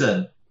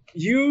citizen.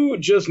 You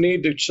just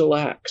need to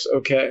chillax,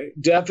 okay?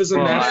 Death is a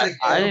natural.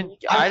 I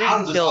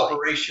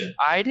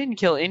didn't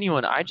kill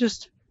anyone. I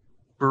just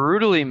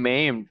brutally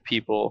maimed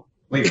people.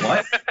 Wait,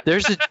 what?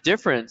 There's a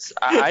difference.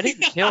 I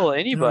didn't kill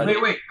anybody.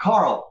 Wait,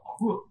 Carl.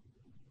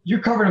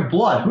 You're covered in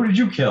blood. Who did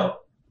you kill?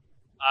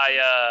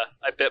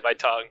 I bit my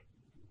tongue.